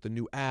weeks with the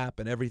new app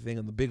and everything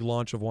and the big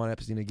launch of Juan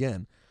Epstein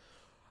again,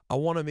 I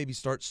want to maybe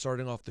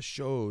starting off the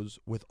shows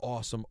with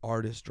awesome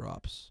artist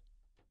drops.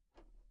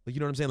 Like, you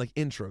know what I'm saying? Like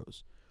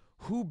intros.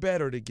 Who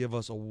better to give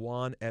us a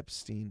Juan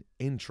Epstein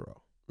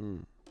intro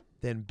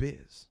than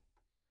Biz?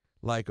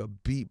 Like a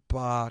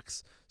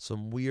beatbox,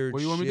 some weird What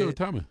do you want me shit. to do?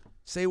 Tell me.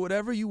 Say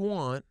whatever you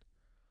want.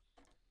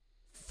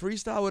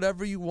 Freestyle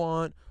whatever you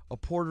want. A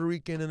Puerto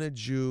Rican and a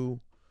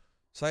Jew.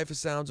 Cypher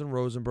Sounds and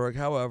Rosenberg.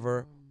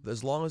 However,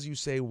 as long as you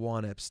say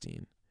Juan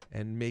Epstein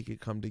and make it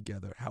come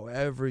together,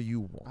 however you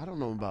want. I don't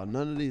know about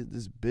none of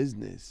this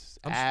business,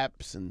 I'm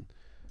apps and.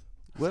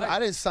 Well, I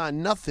didn't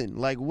sign nothing.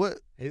 Like what?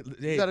 Hey,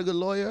 You got a good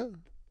lawyer?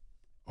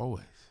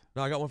 Always.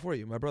 no, I got one for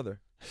you, my brother.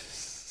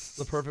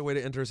 The perfect way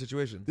to enter a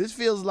situation. This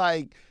feels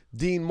like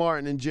Dean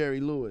Martin and Jerry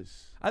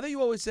Lewis. I think you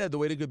always said the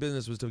way to good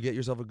business was to get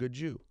yourself a good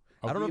Jew.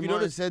 I don't know if Dean you know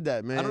Martin this. said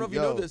that, man. I don't know if you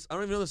Yo. know this. I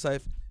don't even know this,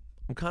 Saif.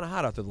 I'm kind of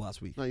hot out there the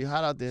last week. No, you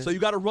hot out there. So you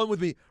got to run with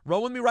me.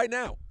 Run with me right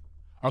now.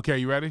 Okay,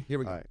 you ready? Here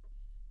we go. All right.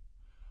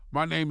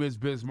 My name is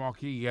Biz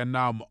Markie, and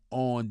I'm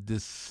on the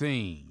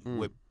scene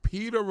with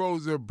Peter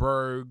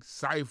Rosenberg,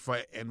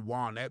 Cypher, and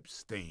Juan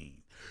Epstein.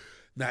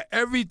 Now,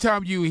 every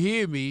time you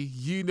hear me,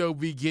 you know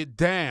we get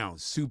down.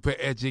 Super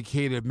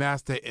educated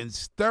master in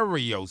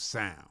stereo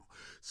sound.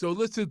 So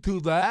listen to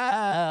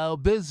the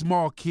Biz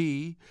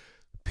Markie.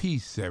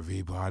 Peace,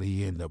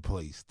 everybody, in the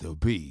place to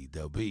be,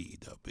 the be.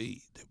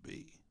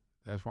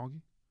 That's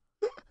funky?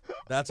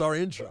 That's our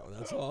intro.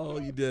 That's all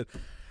you did.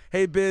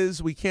 Hey,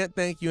 Biz, we can't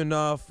thank you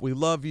enough. We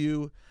love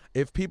you.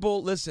 If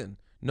people, listen,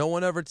 no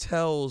one ever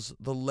tells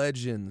the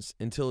legends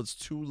until it's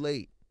too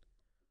late.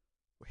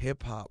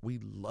 Hip-hop, we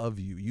love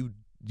you.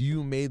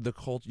 You made the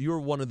culture. You're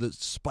one of the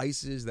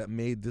spices that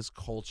made this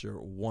culture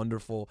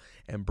wonderful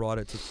and brought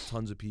it to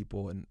tons of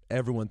people, and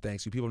everyone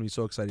thanks you. People are going to be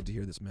so excited to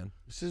hear this, man.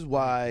 This is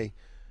why.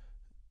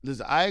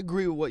 Listen, I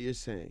agree with what you're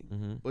saying,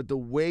 Mm-hmm. but the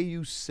way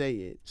you say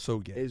it So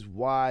gay. is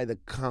why the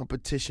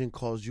competition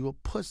calls you a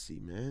pussy,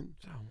 man.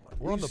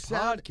 We're on You the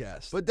sound-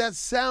 podcast. But that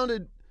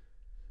sounded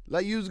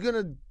like you was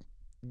gonna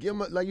Give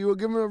him like you were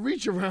giving him a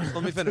reach around.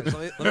 Let me finish.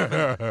 Let me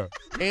finish.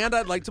 And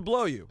I'd like to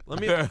blow you. Does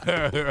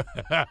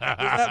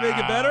that make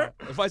it better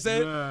if I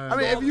say it? I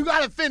mean, if you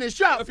gotta finish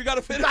up, If you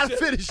gotta finish you gotta it.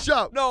 finish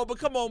up. No, but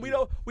come on, we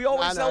always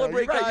Nah,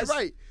 celebrate you're right, guys. you're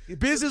right.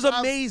 Biz is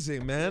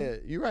amazing, man. Yeah,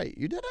 you're right.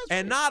 You did that.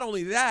 And not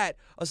only that,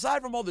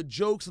 aside from all the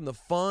jokes and the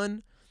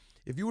fun,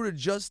 if you would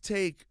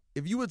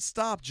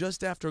stop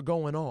just after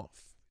going off,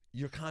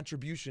 your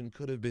contribution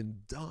could have been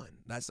done.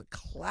 That's a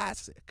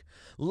classic.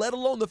 Let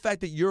alone the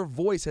fact that your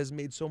voice has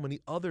made so many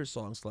other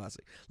songs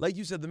classic. Like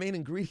you said, the main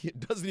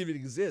ingredient doesn't even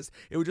exist.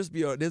 It would just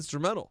be an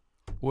instrumental.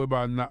 What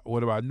about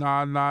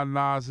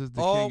Nas is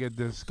the king of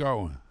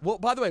disco? Well,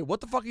 by the way,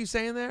 what the fuck are you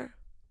saying there?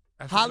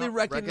 That's Highly what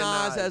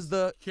recognized as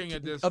the King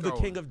of the disco.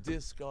 king of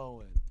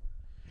disco.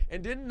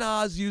 And didn't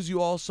Nas use you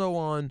also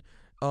on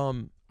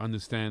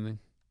Understanding.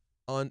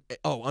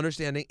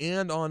 Understanding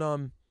and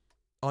on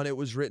It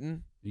Was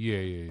Written?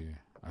 Yeah.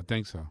 I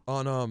think so.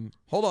 On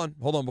hold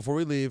on before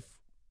we leave.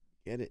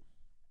 Get it.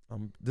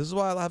 This is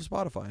why I have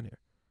Spotify in here.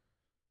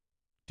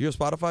 Do you have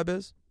Spotify,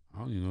 Biz? I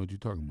don't even know what you're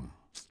talking about.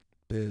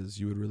 Biz,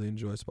 you would really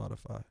enjoy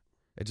Spotify.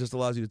 It just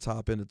allows you to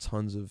top into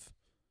tons of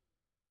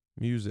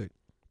music.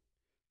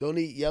 Don't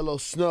eat yellow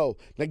snow.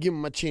 Now give me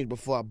my change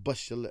before I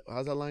bust your lip.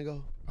 How's that line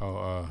go?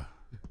 Oh,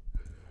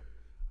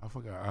 I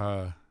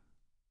forgot.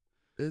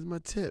 Here's my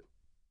tip.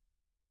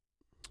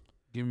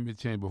 Give me the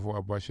chain before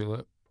I bust your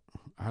lip.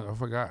 I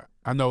forgot.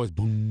 I know it's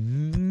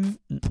boom.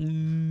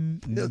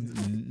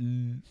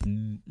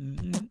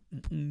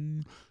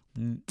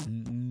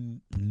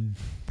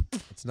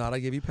 It's not I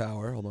Give You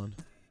Power. Hold on.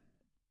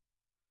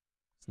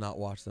 It's not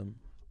Watch Them.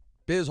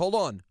 Biz, hold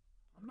on.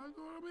 I'm not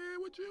going over here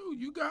with you.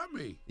 You got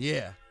me.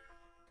 Yeah.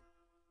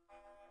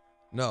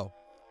 No.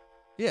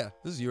 Yeah,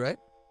 this is you, right?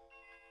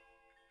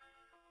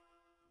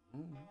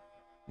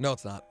 No,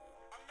 it's not.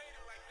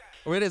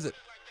 Or it is it?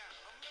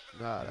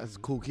 Nah, that's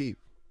Cool Keith.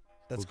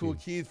 That's Cool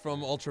Cool Keith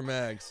from Ultra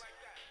Mags.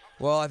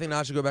 Well, I think now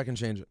I should go back and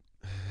change it.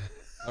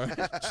 All right.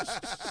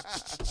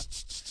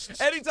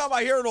 Anytime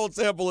I hear an old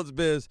sample, it's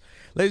Biz.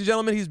 Ladies and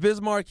gentlemen, he's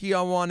Biz Markie.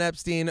 I'm Juan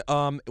Epstein.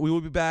 We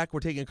will be back. We're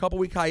taking a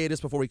couple-week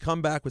hiatus before we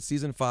come back with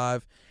Season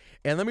 5.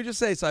 And let me just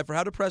say, Cypher,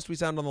 how depressed we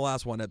sound on the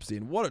last one,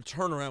 Epstein. What a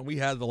turnaround we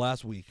had the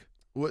last week.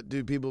 What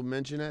do people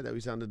mention that we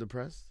sounded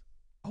depressed?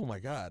 Oh, my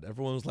God.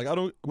 Everyone was like, I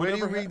don't... Where do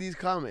you whatever read these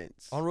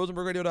comments? on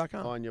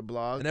RosenbergRadio.com. On your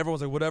blog? And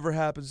everyone's like, whatever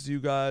happens to you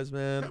guys,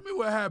 man. Tell me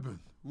what happened.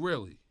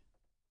 Really.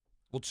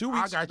 Well, 2 I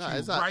weeks... got No, you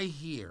it's not- right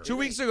here. 2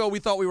 weeks ago, we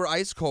thought we were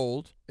ice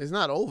cold. It's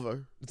not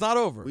over. It's not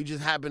over. We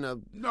just happen to.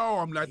 No,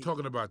 I'm not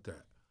talking about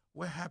that.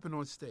 What happened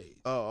on stage?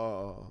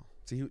 Oh.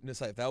 See,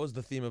 Saif, that was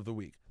the theme of the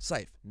week.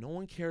 Saif, no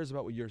one cares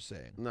about what you're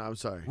saying. No, I'm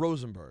sorry.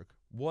 Rosenberg,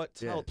 what?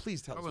 Yeah.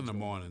 Please tell us. Tell in what's the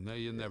going on. morning. No,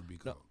 you'll never be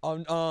cold.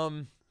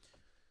 No,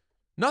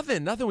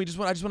 nothing. I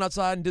just went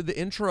outside and did the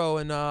intro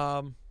and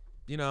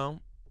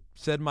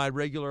said my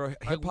regular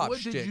Like, hip hop what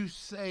shtick. did you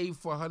say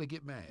for her to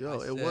get mad? Yo, I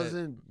it said-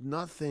 wasn't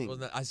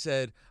nothing. I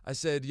said,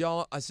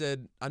 y'all. I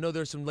said, I know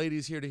there's some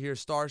ladies here to hear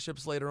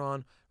Starships later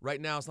on. Right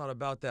now, it's not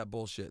about that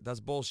bullshit. That's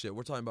bullshit.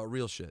 We're talking about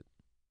real shit.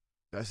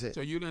 That's it.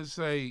 So you didn't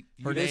say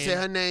Her didn't say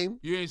her name.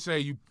 You didn't say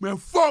you man.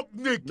 Fuck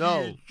Nicki No,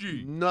 and G.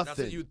 That's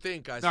nothing. what you'd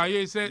think. I No, said. you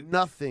ain't said.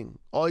 Nothing.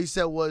 All he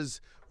said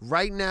was,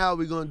 right now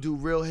we're gonna do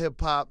real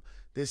hip hop.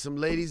 There's some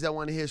ladies that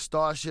want to hear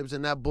Starships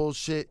and that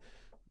bullshit.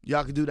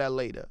 Y'all can do that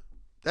later.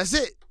 That's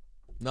it.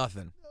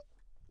 Nothing.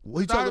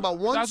 We talking about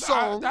one that's,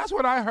 song. that's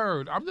what I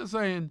heard. I'm just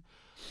saying,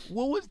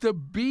 what was the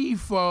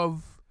beef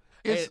of?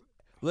 It's, Hey,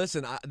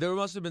 listen, there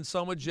must have been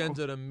some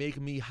agenda to make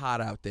me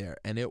hot out there,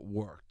 and it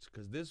worked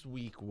because this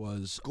week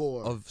was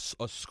Score.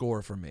 a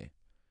score for me.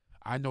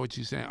 I know what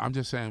you're saying. I'm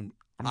just saying.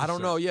 I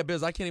don't know. Yeah,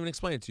 Biz, I can't even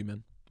explain it to you,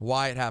 man.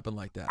 Why it happened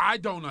like that. I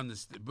don't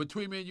understand.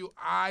 Between me and you,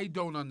 I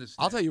don't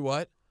understand. I'll tell you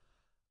what.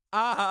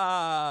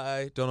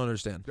 I don't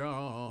understand.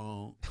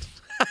 Don't.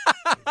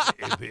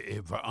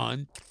 if I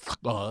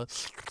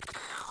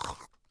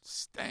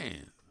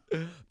understand.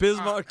 Biz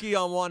Markie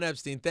on Juan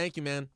Epstein. Thank you, man.